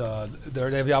that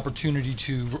they have the opportunity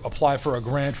to apply for a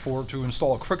grant to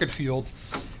install a cricket field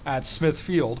at Smith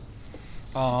Field.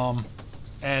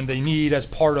 And they need, as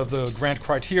part of the grant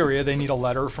criteria, they need a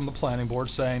letter from the planning board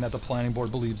saying that the planning board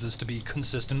believes this to be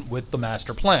consistent with the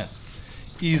master plan.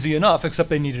 Easy enough, except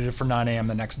they needed it for 9 a.m.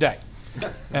 the next day.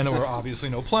 And there were obviously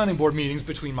no planning board meetings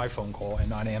between my phone call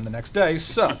and 9 a.m. the next day,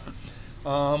 so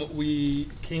we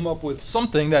came up with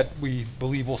something that we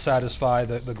believe will satisfy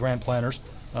the grant planners,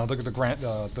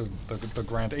 the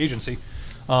grant agency.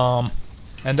 And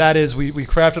that is, we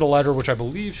crafted a letter, which I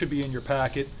believe should be in your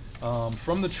packet,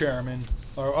 from the chairman,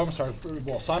 or I'm sorry,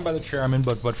 well, signed by the chairman,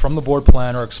 but from the board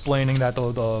planner, explaining that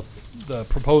the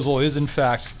proposal is in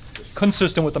fact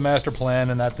consistent with the master plan,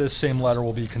 and that this same letter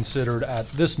will be considered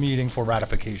at this meeting for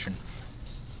ratification.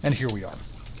 And here we are.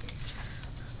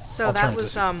 So I'll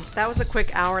turn that was a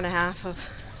quick hour and a half of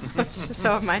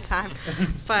so of my time,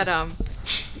 but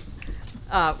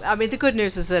I mean, the good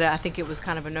news is that I think it was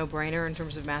kind of a no-brainer in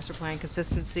terms of master plan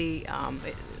consistency.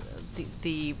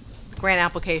 The grant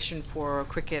application for a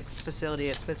cricket facility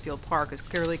at Smithfield Park is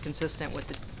clearly consistent with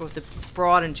the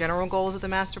broad and general goals of the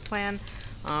master plan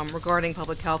regarding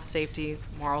public health, safety,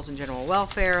 morals, and general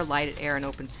welfare, light, air, and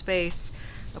open space,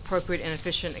 appropriate and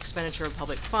efficient expenditure of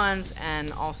public funds,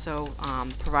 and also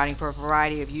providing for a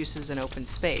variety of uses in open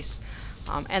space.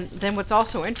 And then what's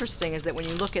also interesting is that when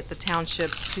you look at the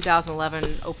township's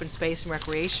 2011 open space and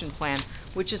recreation plan,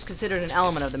 which is considered an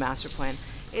element of the master plan,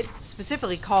 it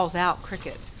specifically calls out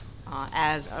cricket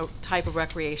as a type of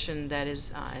recreation that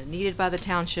is needed by the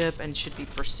township and should be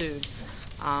pursued.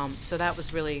 So that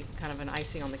was really kind of an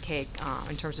icing on the cake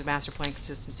in terms of master plan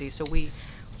consistency. So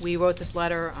we wrote this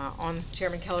letter on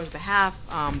Chairman Keller's behalf,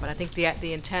 but I think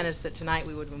the intent is that tonight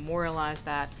we would memorialize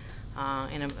that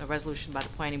in a resolution by the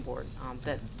planning board,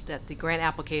 that the grant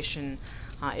application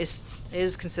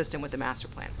is consistent with the master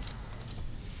plan.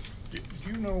 Do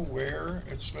you know where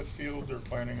at Smithfield they're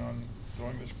planning on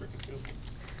doing this cricket field?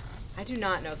 I do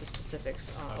not know the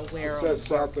specifics of where It on says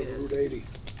the park south it of is. Route 80.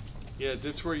 Yeah,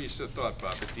 that's where you thought,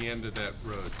 Bob, at the end of that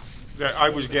road. I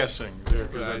was guessing,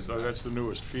 Right. because that's the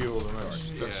newest field, and that's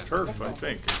Yeah. turf, I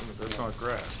think, isn't it? That's not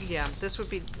grass. Yeah, this would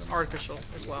be artificial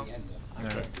as well.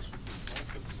 Okay.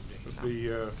 But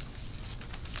the,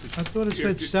 I thought it Yeah,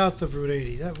 said you- south of Route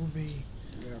 80. That would be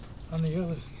on the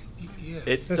other.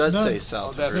 It That's does not- say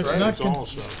south. that's That's right. not It's all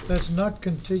south. That's not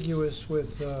contiguous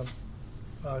with the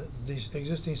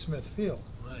existing Smith Field.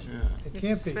 yeah, It This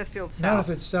can't is be. Smithfield Not South.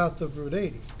 if it's south of Route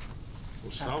 80.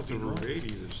 well, south of Route 80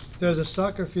 is, There's a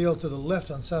soccer field to the left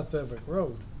on South Beverwick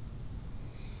Road.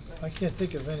 I can't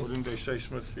think of any. well, didn't they say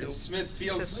Smithfield? It's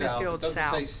Smithfield Says South. Smithfield It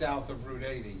doesn't say South. south of Route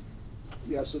 80.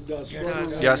 Yes, it does. It Further does.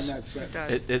 along in Yes, that sentence.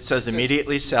 does. it says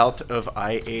immediately south of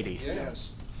I-80. Yes,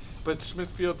 But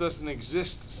Smithfield doesn't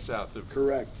exist south of.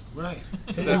 correct. Right.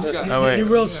 So that's got. Oh, wait. He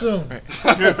will soon.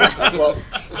 Well,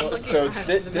 Looking so at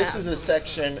thi- the this map. is a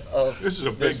section of. This is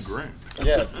a big grant.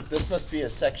 Yeah, this must be a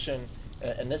section,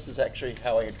 and this is actually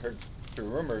how I had heard through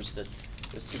rumors that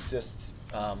this exists,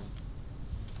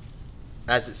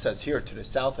 as it says here, to the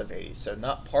south of 80, so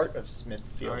not part of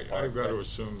Smithfield Park. I've got to but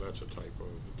assume that's a typo,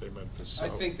 that they meant the I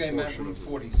south think they meant portion Route of it.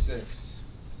 46.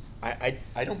 I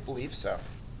don't believe so.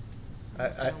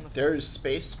 There is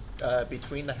space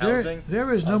between the There, housing.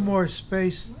 there is no more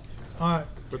space But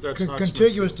that's not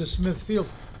contiguous Smithfield. to Smith Field.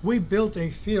 We built a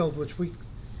field which we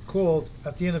called,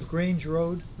 at the end of Grange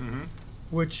Road, Mhm.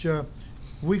 which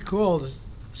we called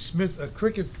Smith, a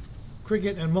cricket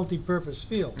and multi-purpose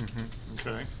field.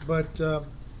 Okay. But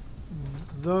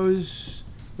those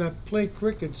that play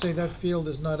cricket say that field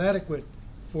is not adequate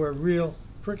for a real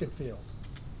cricket field.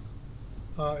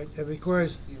 It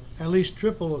requires at least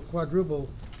triple or quadruple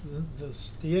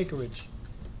the acreage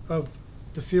of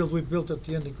the field we built at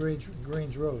the end of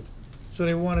Grange Road. So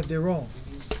they wanted their own.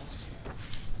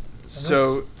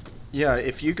 So, yeah,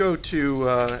 if you go to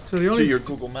So the to only- your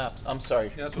Google Maps, I'm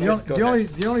sorry.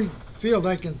 The only field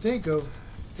I can think of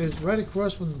is right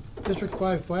across from District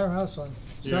 5 Firehouse on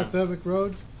Yeah. South Bevick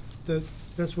Road.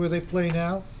 That's where they play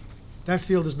now. That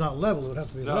field is not level, it would have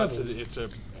to be No, level. it's a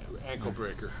ankle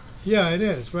breaker. Yeah, it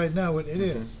is, right now it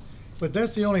is. But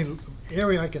that's the only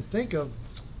area I can think of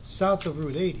south of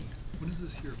Route 80. What is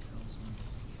this here, Councilman?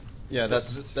 Yeah,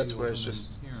 that's where it's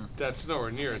just. That's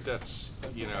nowhere near it. That's,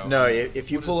 you know. No, if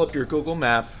you pull up your Google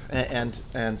map,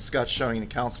 and Scott's showing the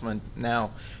councilman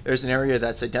now, there's an area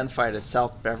that's identified as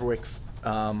South Beverwick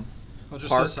Oh, it just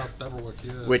Park, says South Beverwick,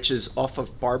 yeah. which is off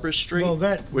of Barber Street, Well,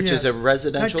 that, which yeah, is a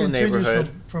residential that continues neighborhood.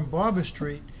 From Barber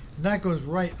Street, and that goes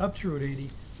right up to Route 80.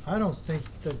 I don't think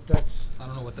that's. I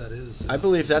don't know what that is. I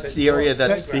believe that's the area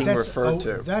that's that- being that's referred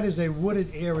a- to. That is a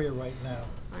wooded area right now.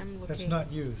 I'm That's looking.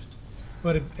 not used.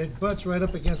 But it butts right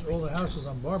up against all the houses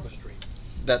on Barber Street.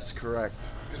 That's correct.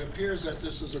 It appears that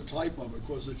this is a typo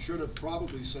because it should have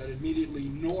probably said immediately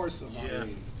north of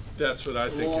I-80. That's what I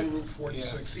think. Along Route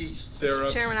 46 east. They're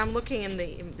up- Chairman, I'm looking in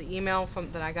the email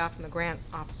that I got from the grant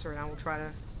officer, and I will try to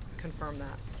confirm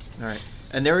that. All right,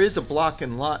 and there is a block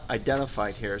and lot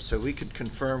identified here, so we could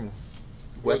confirm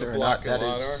Where the whether or not block and that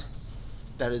lot is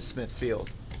that is Smithfield.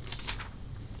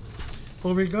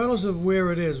 Well, regardless of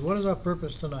where it is, what is our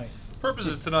purpose tonight?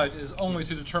 Purposes tonight is only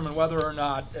to determine whether or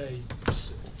not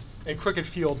a cricket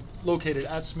field located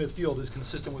at Smithfield is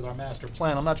consistent with our master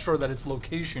plan. I'm not sure that its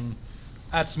location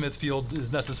at Smithfield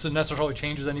is necessarily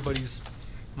changes anybody's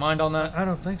mind on that. I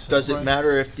don't think so. Does it Right.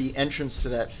 matter if the entrance to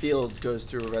that field goes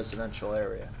through a residential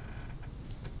area?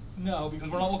 No, because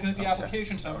we're not looking at the Okay.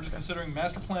 application tonight, we're just considering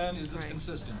master plan, is this Right.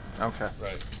 consistent? Okay.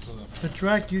 Right. So, The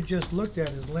tract you just looked at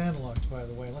is landlocked, by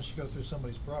the way, unless you go through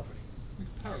somebody's property.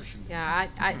 parachute. Yeah,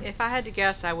 if I had to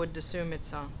guess, I would assume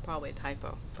it's probably a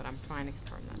typo, but I'm trying to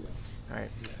confirm that. All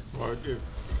right. Well,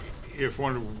 if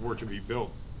one were to be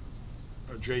built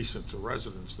adjacent to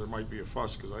residents, there might be a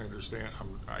fuss, because I understand,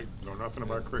 I know nothing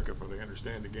about cricket, but I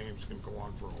understand the games can go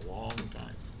on for a long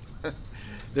time.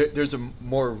 There's a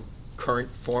more current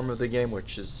form of the game,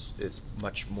 which is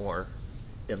much more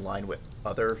in line with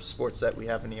other sports that we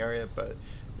have in the area, but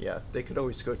yeah, they could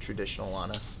always go traditional on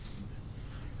us.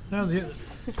 Now, the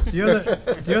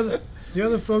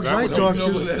other folks That I would talk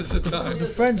open to, up as a time. the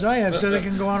friends I have say they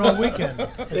can go on all weekend.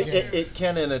 It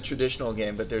can in a traditional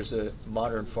game, but there's a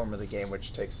modern form of the game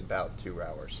which takes about 2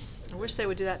 hours. I wish they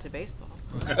would do that to baseball.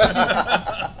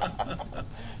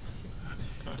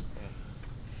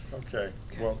 Okay,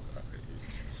 well,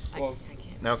 Well, I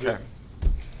can't. Okay.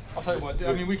 I'll tell you what,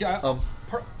 I mean, Um,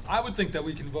 I would think that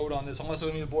we can vote on this, unless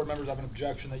any of the board members have an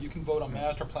objection, that you can vote on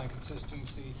master plan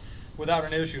consistency without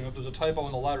an issue. And if there's a typo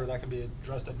in the letter, that can be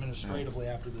addressed administratively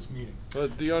after this meeting.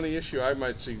 But the only issue I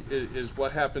might see is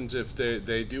what happens if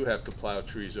they do have to plow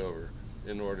trees over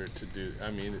in order to do,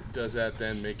 I mean, does that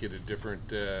then make it a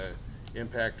different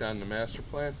impact on the master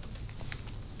plan?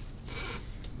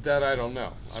 That I don't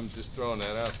know. I'm just throwing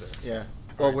that out there. Yeah.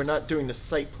 Well, we're not doing the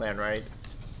site plan, right?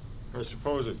 I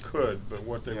suppose it could, but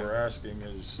what they Yeah. were asking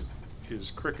is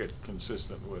cricket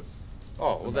consistent with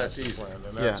Oh, the well, that's master easy. plan,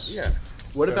 and Yeah. that's. Yeah.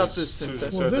 What that about is- this? Susan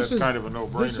synthetic- said that's kind of a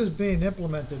no-brainer. This is being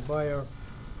implemented by our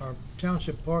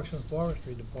Township Parks and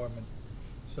Forestry Department,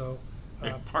 so.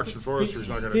 Yeah, Parks and Forestry's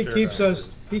not gonna he tear keeps down us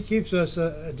He keeps us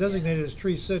designated as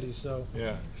Tree City, so.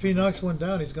 Yeah. If he knocks one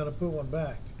down, he's gonna put one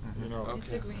back. You know. It's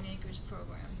the Green Acres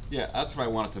program. Yeah, that's what I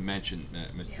wanted to mention,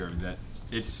 Mr. Chairman, that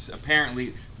It's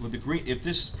apparently, with the green, if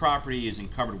this property is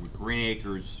encumbered with Green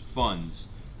Acres funds,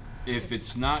 if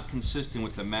it's not consistent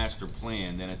with the master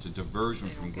plan, then it's a diversion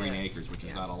from Green Acres, which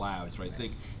is not allowed. So I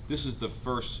think this is the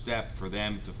first step for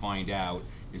them to find out,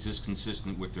 is this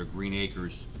consistent with their Green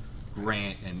Acres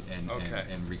grant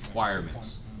and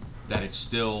requirements, that it's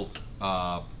still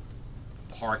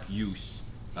park use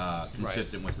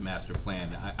consistent with the master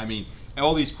plan. I mean,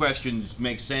 all these questions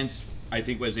make sense. I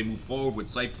think as they move forward with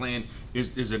site plan,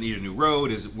 does it need a new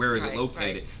road? Where is it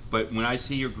located? But when I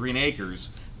see your Green Acres,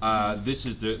 this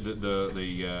is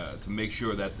to make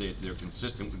sure that they're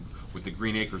consistent with the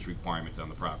Green Acres requirements on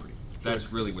the property.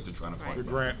 That's really what they're trying to find. The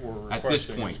grant we're at this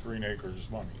requesting point. is Green Acres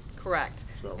money. Correct.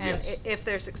 So, and yes.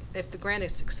 if the grant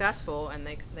is successful and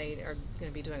they are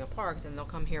going to be doing a park, then they'll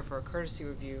come here for a courtesy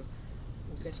review.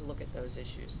 We'll get to look at those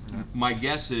issues. My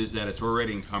guess is that it's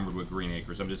already encumbered with Green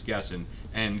Acres. I'm just guessing,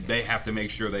 and they have to make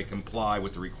sure they comply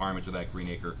with the requirements of that Green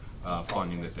Acre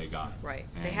funding that they got. Right.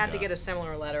 And, they had to get a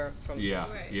similar letter from yeah,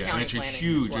 county and it's a planning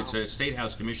huge. as well. It's a State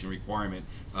House Commission requirement,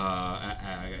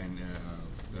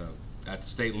 at the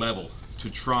state level to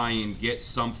try and get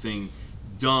something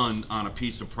done on a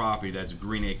piece of property that's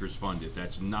Green Acres funded.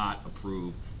 That's not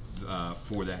approved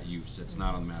for that use. That's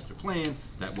not on the master plan.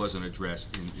 That wasn't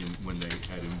addressed in when they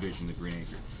had envisioned the Green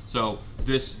Acre. So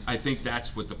this, I think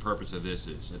that's what the purpose of this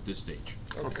is at this stage.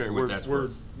 Okay, for what that's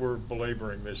worth. we're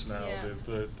belaboring this now. Yeah.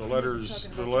 The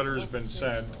letter's been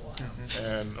sent,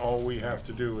 and all we have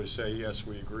to do is say, yes,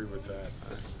 we agree with that,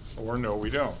 or no, we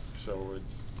don't. So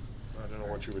I don't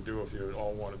know what you would do if you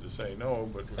all wanted to say no,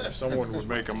 but if someone would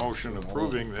make a motion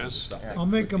approving this. I'll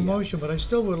make a motion, but I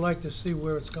still would like to see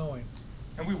where it's going.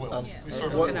 And we will. We We're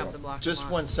certainly looking will. up the block Just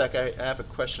tomorrow. one sec, I have a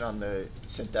question on the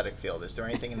synthetic field. Is there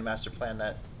anything in the master plan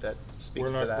that speaks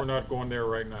to that? We're not going there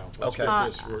right now. Let's Okay. get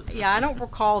this. We're- Yeah, I don't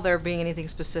recall there being anything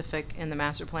specific in the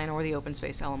master plan or the open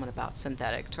space element about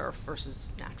synthetic turf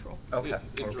versus natural. Okay.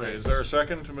 Okay, is there a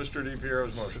second to Mr.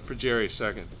 DiPiero's motion? For Jerry,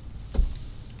 second.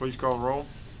 Please call roll.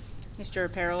 Mr.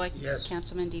 Perelik? Yes.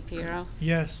 Councilman DePiero?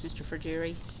 Yes. Mr.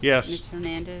 Frigieri? Yes. Ms.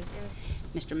 Hernandez?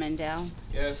 Mr. Mendel?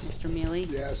 Yes. Mr. Mealy?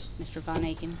 Yes. Mr. Von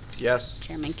Aiken? Yes.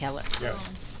 Chairman Keller? Yes.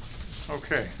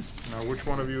 Okay, now which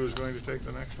one of you is going to take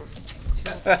the next one?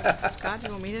 Scott, do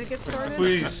you want me to get started?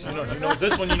 Please, you know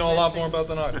this one you know a lot more about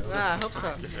than I do. I hope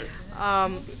so.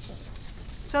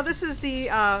 So this is the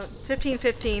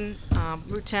 1515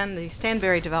 Route 10, the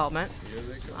Stanberry development.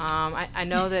 I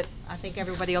know that I think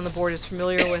everybody on the board is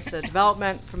familiar with the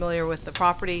development, familiar with the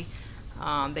property.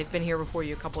 They've been here before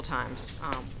you a couple times.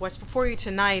 What's before you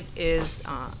tonight is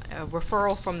a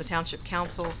referral from the Township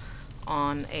Council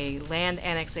on a land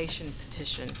annexation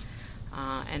petition.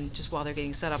 And just while they're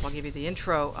getting set up, I'll give you the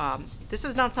intro. This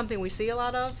is not something we see a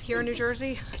lot of here in New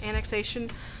Jersey,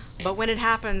 annexation. But when it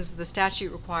happens, the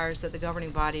statute requires that the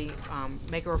governing body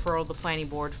make a referral to the planning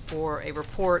board for a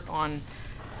report on,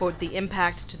 quote, the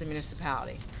impact to the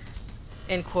municipality,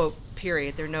 end quote,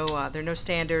 period. There are no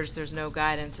standards, there's no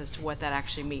guidance as to what that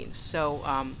actually means.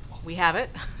 So we have it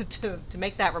to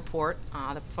make that report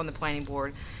from the planning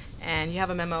board. And you have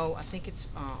a memo, I think it's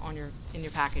in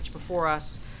your package before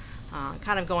us,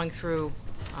 kind of going through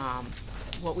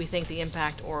what we think the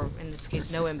impact, or in this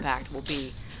case, no impact, will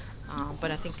be.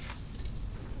 But I think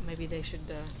maybe they should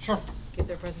Sure. give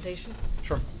their presentation.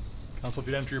 Sure. Council, if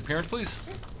you'd enter your appearance, please.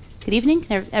 Good evening.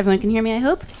 Everyone can hear me, I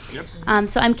hope. Yep.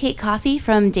 So I'm Kate Coffey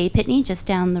from Day Pitney, just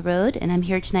down the road, and I'm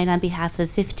here tonight on behalf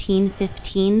of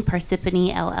 1515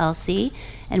 Parsippany LLC.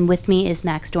 And with me is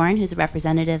Max Dorn, who's a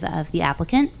representative of the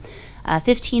applicant.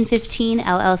 1515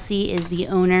 LLC is the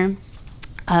owner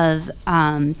of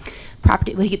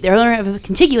property. They're owner of a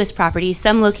contiguous property,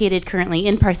 some located currently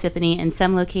in Parsippany and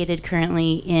some located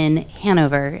currently in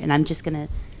Hanover. And I'm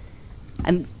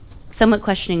somewhat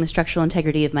questioning the structural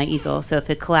integrity of my easel, so if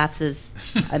it collapses,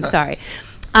 I'm sorry.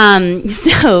 These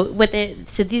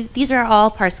are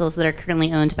all parcels that are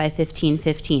currently owned by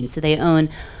 1515. So they own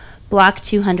Block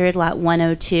 200, Lot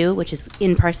 102, which is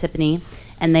in Parsippany,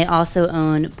 and they also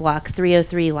own Block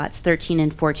 303, Lots 13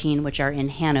 and 14, which are in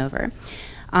Hanover.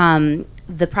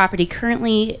 The property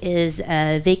currently is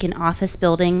a vacant office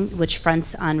building which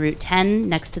fronts on Route 10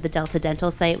 next to the Delta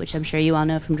Dental site, which I'm sure you all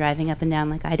know from driving up and down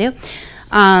like I do.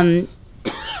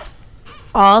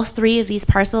 All three of these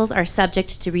parcels are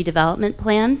subject to redevelopment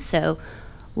plans. So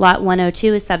Lot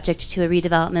 102 is subject to a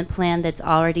redevelopment plan that's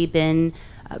already been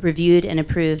reviewed and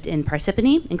approved in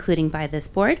Parsippany, including by this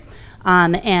board.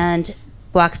 And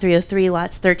Block 303,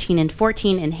 Lots 13 and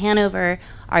 14 in Hanover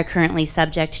are currently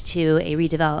subject to a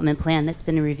redevelopment plan that's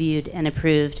been reviewed and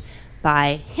approved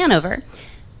by Hanover.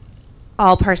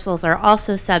 all parcels are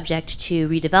also subject to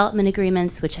redevelopment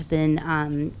agreements, which have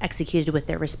been executed with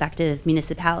their respective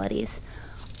municipalities.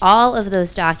 All of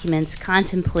those documents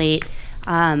contemplate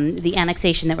the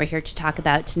annexation that we're here to talk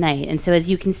about tonight. And so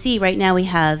as you can see, right now we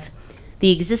have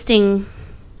the existing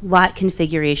lot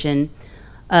configuration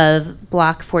of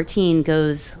block 14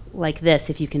 goes like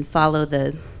this, if you can follow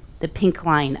the pink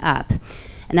line up.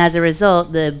 And as a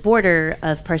result, the border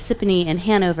of Parsippany and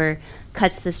Hanover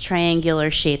cuts this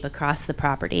triangular shape across the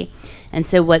property. And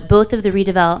so what both of the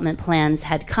redevelopment plans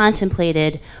had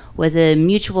contemplated was a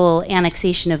mutual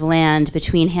annexation of land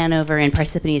between Hanover and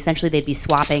Parsippany. Essentially, they'd be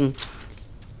swapping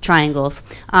triangles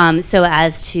so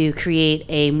as to create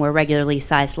a more regularly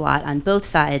sized lot on both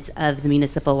sides of the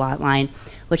municipal lot line,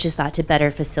 which is thought to better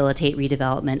facilitate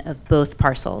redevelopment of both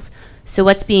parcels. So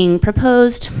what's being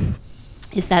proposed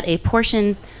is that a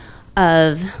portion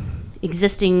of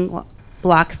existing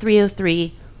block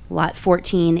 303, lot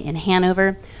 14 in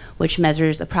Hanover, which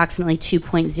measures approximately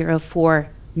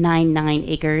 2.0499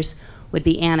 acres, would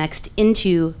be annexed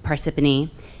into Parsippany,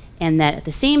 and that at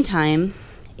the same time,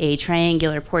 a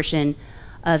triangular portion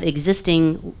of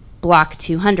existing block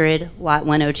 200, lot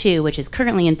 102, which is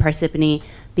currently in Parsippany,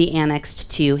 be annexed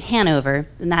to Hanover,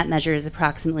 and that measures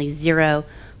approximately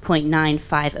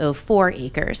 0.9504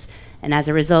 acres. And as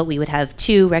a result, we would have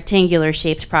two rectangular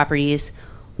shaped properties,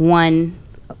 one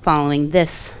following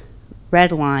this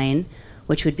red line,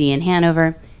 which would be in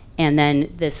Hanover, and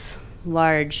then this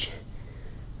large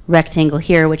rectangle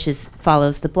here, which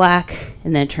follows the black,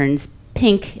 and then it turns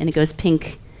pink, and it goes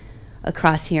pink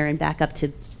across here and back up to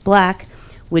black,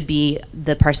 would be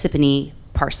the Parsippany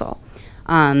parcel.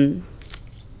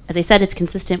 As I said, it's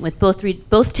consistent with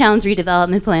both towns'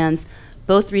 redevelopment plans,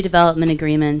 both redevelopment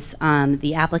agreements.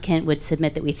 The applicant would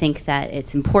submit that we think that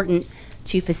it's important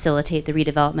to facilitate the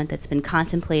redevelopment that's been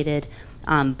contemplated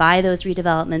by those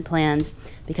redevelopment plans,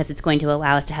 because it's going to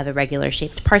allow us to have a regular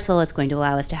shaped parcel. It's going to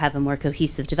allow us to have a more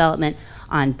cohesive development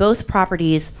on both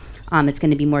properties. It's going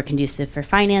to be more conducive for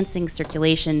financing,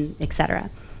 circulation,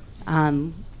 etc.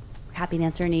 Happy to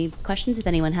answer any questions if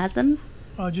anyone has them.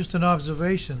 Just an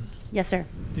observation. Yes, sir.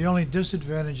 The only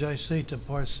disadvantage I see to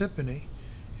Parsippany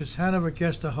is Hanover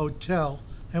gets the hotel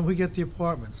and we get the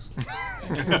apartments.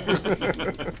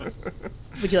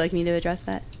 Would you like me to address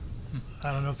that?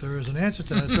 I don't know if there is an answer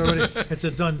to that. It's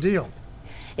a done deal.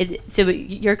 So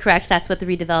you're correct. That's what the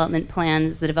redevelopment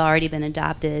plans that have already been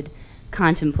adopted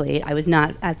contemplate. I was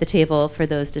not at the table for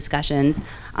those discussions.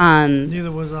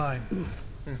 Neither was I.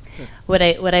 What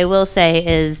I will say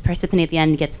is Parsippany at the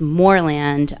end gets more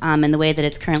land, and the way that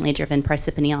it's currently driven,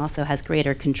 Parsippany also has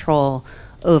greater control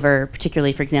over,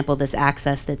 particularly, for example, this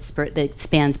access that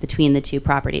spans between the two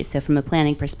properties. So from a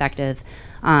planning perspective,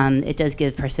 it does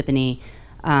give Parsippany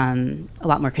a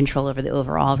lot more control over the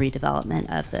overall redevelopment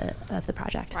of the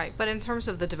project. Right, but in terms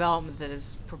of the development that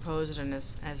is proposed and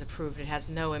is approved, it has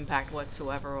no impact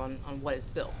whatsoever on what is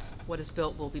built. What is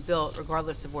built will be built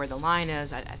regardless of where the line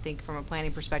is. I think from a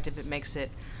planning perspective, it makes it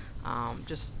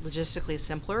just logistically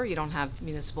simpler. You don't have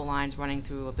municipal lines running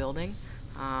through a building,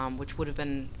 which would have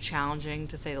been challenging,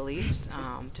 to say the least,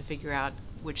 to figure out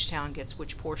which town gets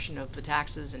which portion of the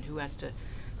taxes and who has to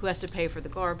pay for the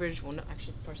garbage. Well, no,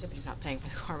 actually, Parsippany's not paying for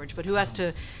the garbage, but who has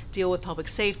to deal with public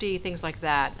safety, things like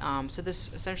that. So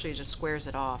this essentially just squares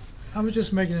it off. I was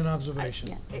just making an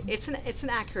observation. It's an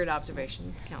accurate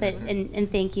observation, But, Councilman.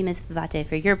 and thank you, Ms. Vivate,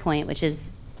 for your point, which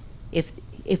is if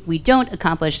we don't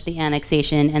accomplish the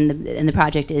annexation and the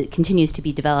project continues to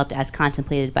be developed as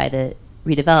contemplated by the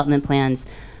redevelopment plans,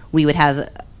 we would have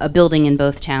a building in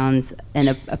both towns and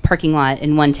a parking lot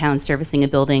in one town servicing a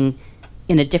building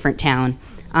in a different town.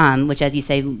 Which, as you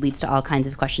say, leads to all kinds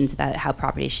of questions about how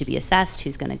properties should be assessed,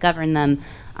 who's going to govern them,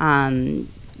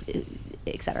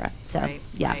 et cetera. So, Right,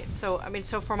 yeah. right. So, I mean,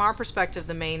 so from our perspective,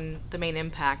 the main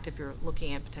impact, if you're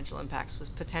looking at potential impacts, was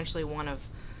potentially one of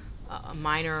a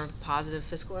minor positive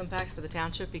fiscal impact for the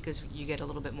township, because you get a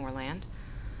little bit more land.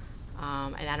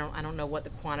 And I don't know what the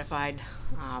quantified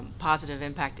positive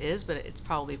impact is, but it's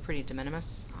probably pretty de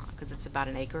minimis, because it's about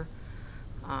an acre.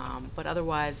 But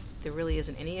otherwise, there really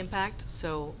isn't any impact.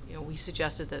 So, we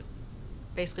suggested that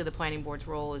basically the planning board's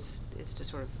role is to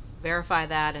sort of verify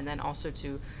that, and then also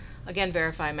to, again,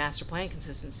 verify master plan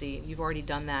consistency. You've already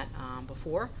done that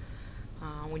before.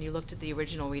 When you looked at the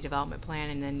original redevelopment plan,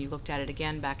 and then you looked at it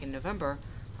again back in November,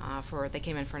 they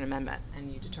came in for an amendment,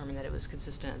 and you determined that it was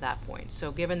consistent at that point.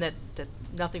 So given that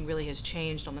nothing really has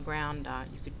changed on the ground,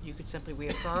 you could simply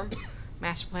reaffirm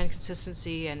master plan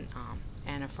consistency and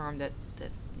affirm that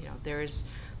there is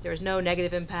no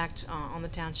negative impact on the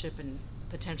township, and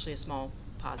potentially a small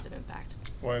positive impact.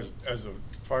 Well, as a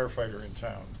firefighter in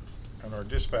town, and our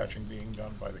dispatching being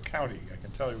done by the county. I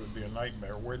can tell you it would be a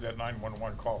nightmare. Where'd that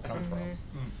 911 call come from?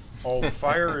 Oh, the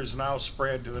fire is now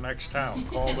spread to the next town.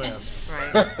 Call them.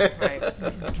 Right, right.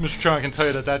 Mr. Chairman, I can tell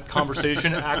you that that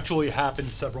conversation actually happened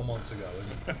several months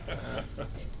ago.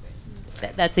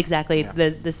 That's exactly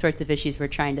the sorts of issues we're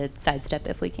trying to sidestep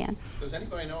if we can. Does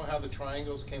anybody know how the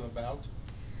triangles came about?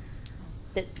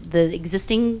 The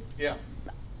existing, Yeah.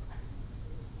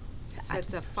 So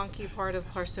it's a funky part of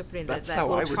Parsippany, That's that how I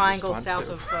little would triangle respond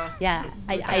south to. of. yeah, Route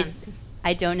I 10.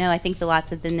 I don't know. I think the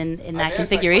lots have been in that I've asked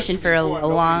configuration question for a before,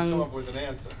 and nobody's come up long. with an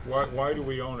answer. Why do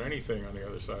we own anything on the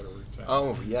other side of Route 10?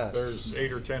 Oh, yes. There's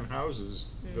 8 or 10 houses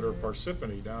that are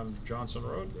Parsippany down Johnson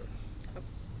Road there.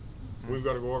 We've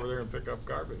got to go over there and pick up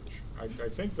garbage. I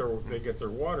think they get their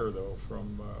water though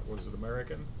from, what is it,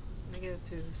 American? I get it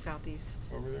to southeast.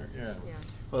 Over there, yeah.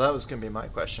 Well, that was going to be my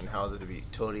question, how do the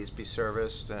utilities be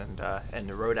serviced, and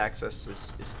the road access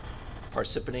is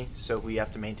Parsippany, so we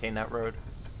have to maintain that road?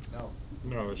 No.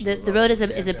 No, it's The road is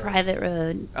a private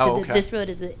road. Oh, So okay. this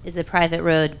road is a private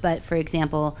road, but for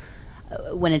example,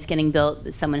 when it's getting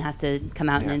built, someone has to come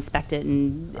out and Yeah. inspect it,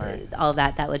 and Right. all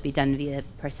that would be done via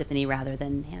Parsippany rather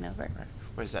than Hanover.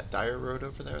 What is that, Dyer Road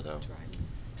over there, though?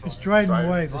 It's Dryden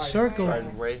Way. The circle,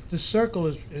 Dryden Way? the circle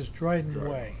is Dryden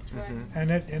Way. Mhm.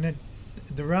 And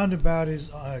the roundabout is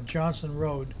Johnson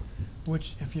Road,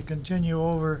 which if you continue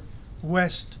over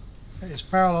west, is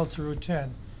parallel to Route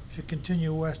 10. If you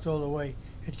continue west all the way,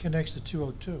 it connects to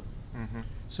 202. Mhm.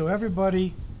 So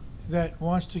everybody that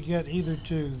wants to get either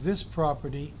to this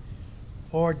property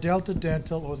or Delta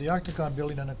Dental or the Octagon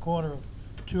building on the corner of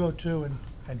 202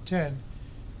 and 10,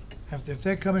 if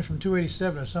they're coming from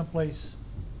 287 or someplace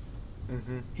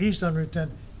east on Route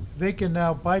 10, they can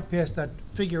now bypass that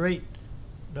figure 8,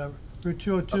 Route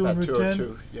 202 and About Route 10.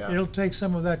 202, yeah. It'll take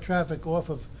some of that traffic off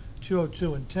of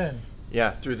 202 and 10.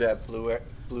 Yeah, through that blue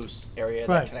area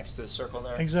Right. that connects to the circle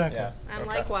there? Exactly. Yeah. And okay.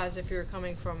 likewise, if you're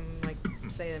coming from, like,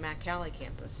 say, the Matt Cali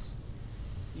campus,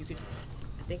 you could,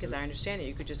 I think as I understand it,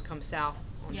 you could just come south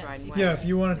on Yes, Dryden you Way. Yeah, if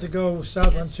you wanted to go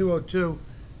south on Yes. 202,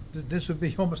 this would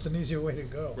be almost an easier way to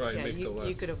go. Right, Yeah, make the you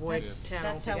left. could avoid That's, 10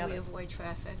 that's how altogether. we avoid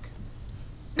traffic.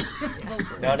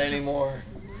 Not anymore.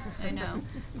 I know.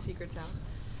 Secrets out.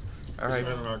 All right.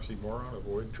 Isn't that an oxymoron,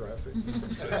 avoid traffic?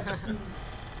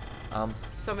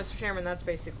 So, Mr. Chairman, that's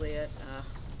basically it.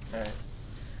 Alright.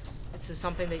 This is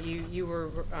something that you were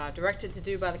directed to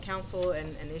do by the council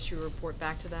and issue a report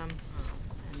back to them,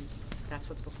 and that's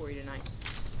what's before you tonight.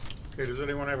 Okay, does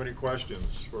anyone have any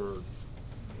questions for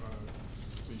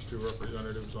these two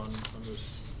representatives on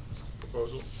this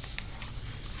proposal?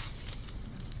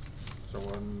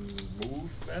 Someone move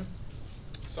then?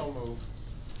 So move.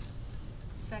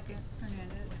 Second,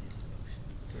 Hernandez.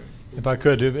 If I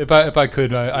could,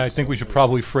 I think we should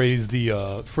probably phrase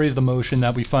the motion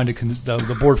that we find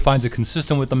the board finds it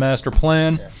consistent with the master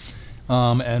plan,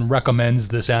 and recommends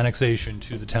this annexation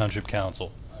to the township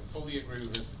council. I fully agree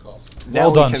with Mr. Carlson. Now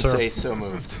Well we done, can sir. say so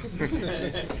moved.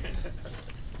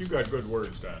 You got good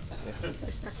words, Dan.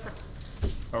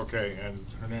 Okay, and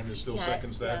Hernandez still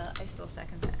seconds that? I still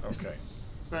second that. Okay.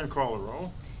 Then call the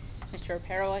roll. Mr.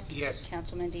 Perelik? Yes.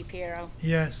 Councilman DePiero?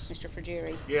 Yes. Mr.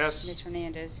 Fugere? Yes. Ms.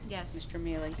 Hernandez? Yes. Mr.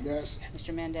 Mealy? Yes.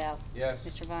 Mr. Mandel? Yes.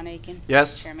 Mr. Von Aiken?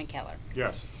 Yes. Chairman Keller?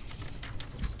 Yes.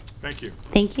 Thank you.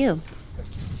 Thank you.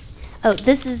 Oh,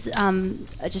 this is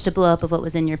just a blow up of what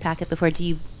was in your packet before. Do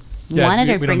you Yeah, want it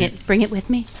we or don't bring need- it with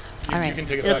me? All right. You can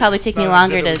take it It'll back. probably It's take not me an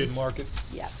longer exhibit, we to. didn't mark it.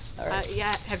 Yeah. All right.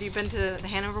 Yeah, have you been to the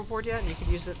Hanover board yet? And you could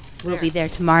use it We'll there. be there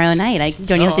tomorrow night. I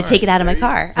don't even Oh, have to take it out of my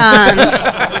there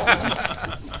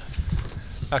car.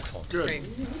 Excellent. Good. Great.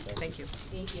 Thank you.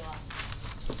 Thank you all.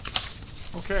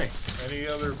 Okay, any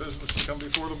other business to come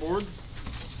before the board?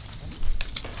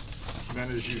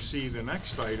 Then as you see, the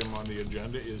next item on the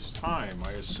agenda is time.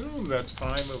 I assume that's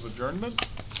time of adjournment?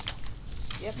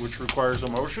 Yep. Which requires a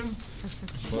motion?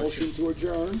 Motion to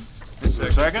adjourn. Is there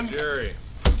a second? Jerry.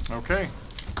 Okay.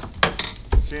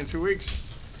 See you in 2 weeks.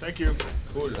 Thank you.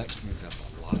 Scott,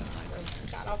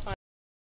 I'll find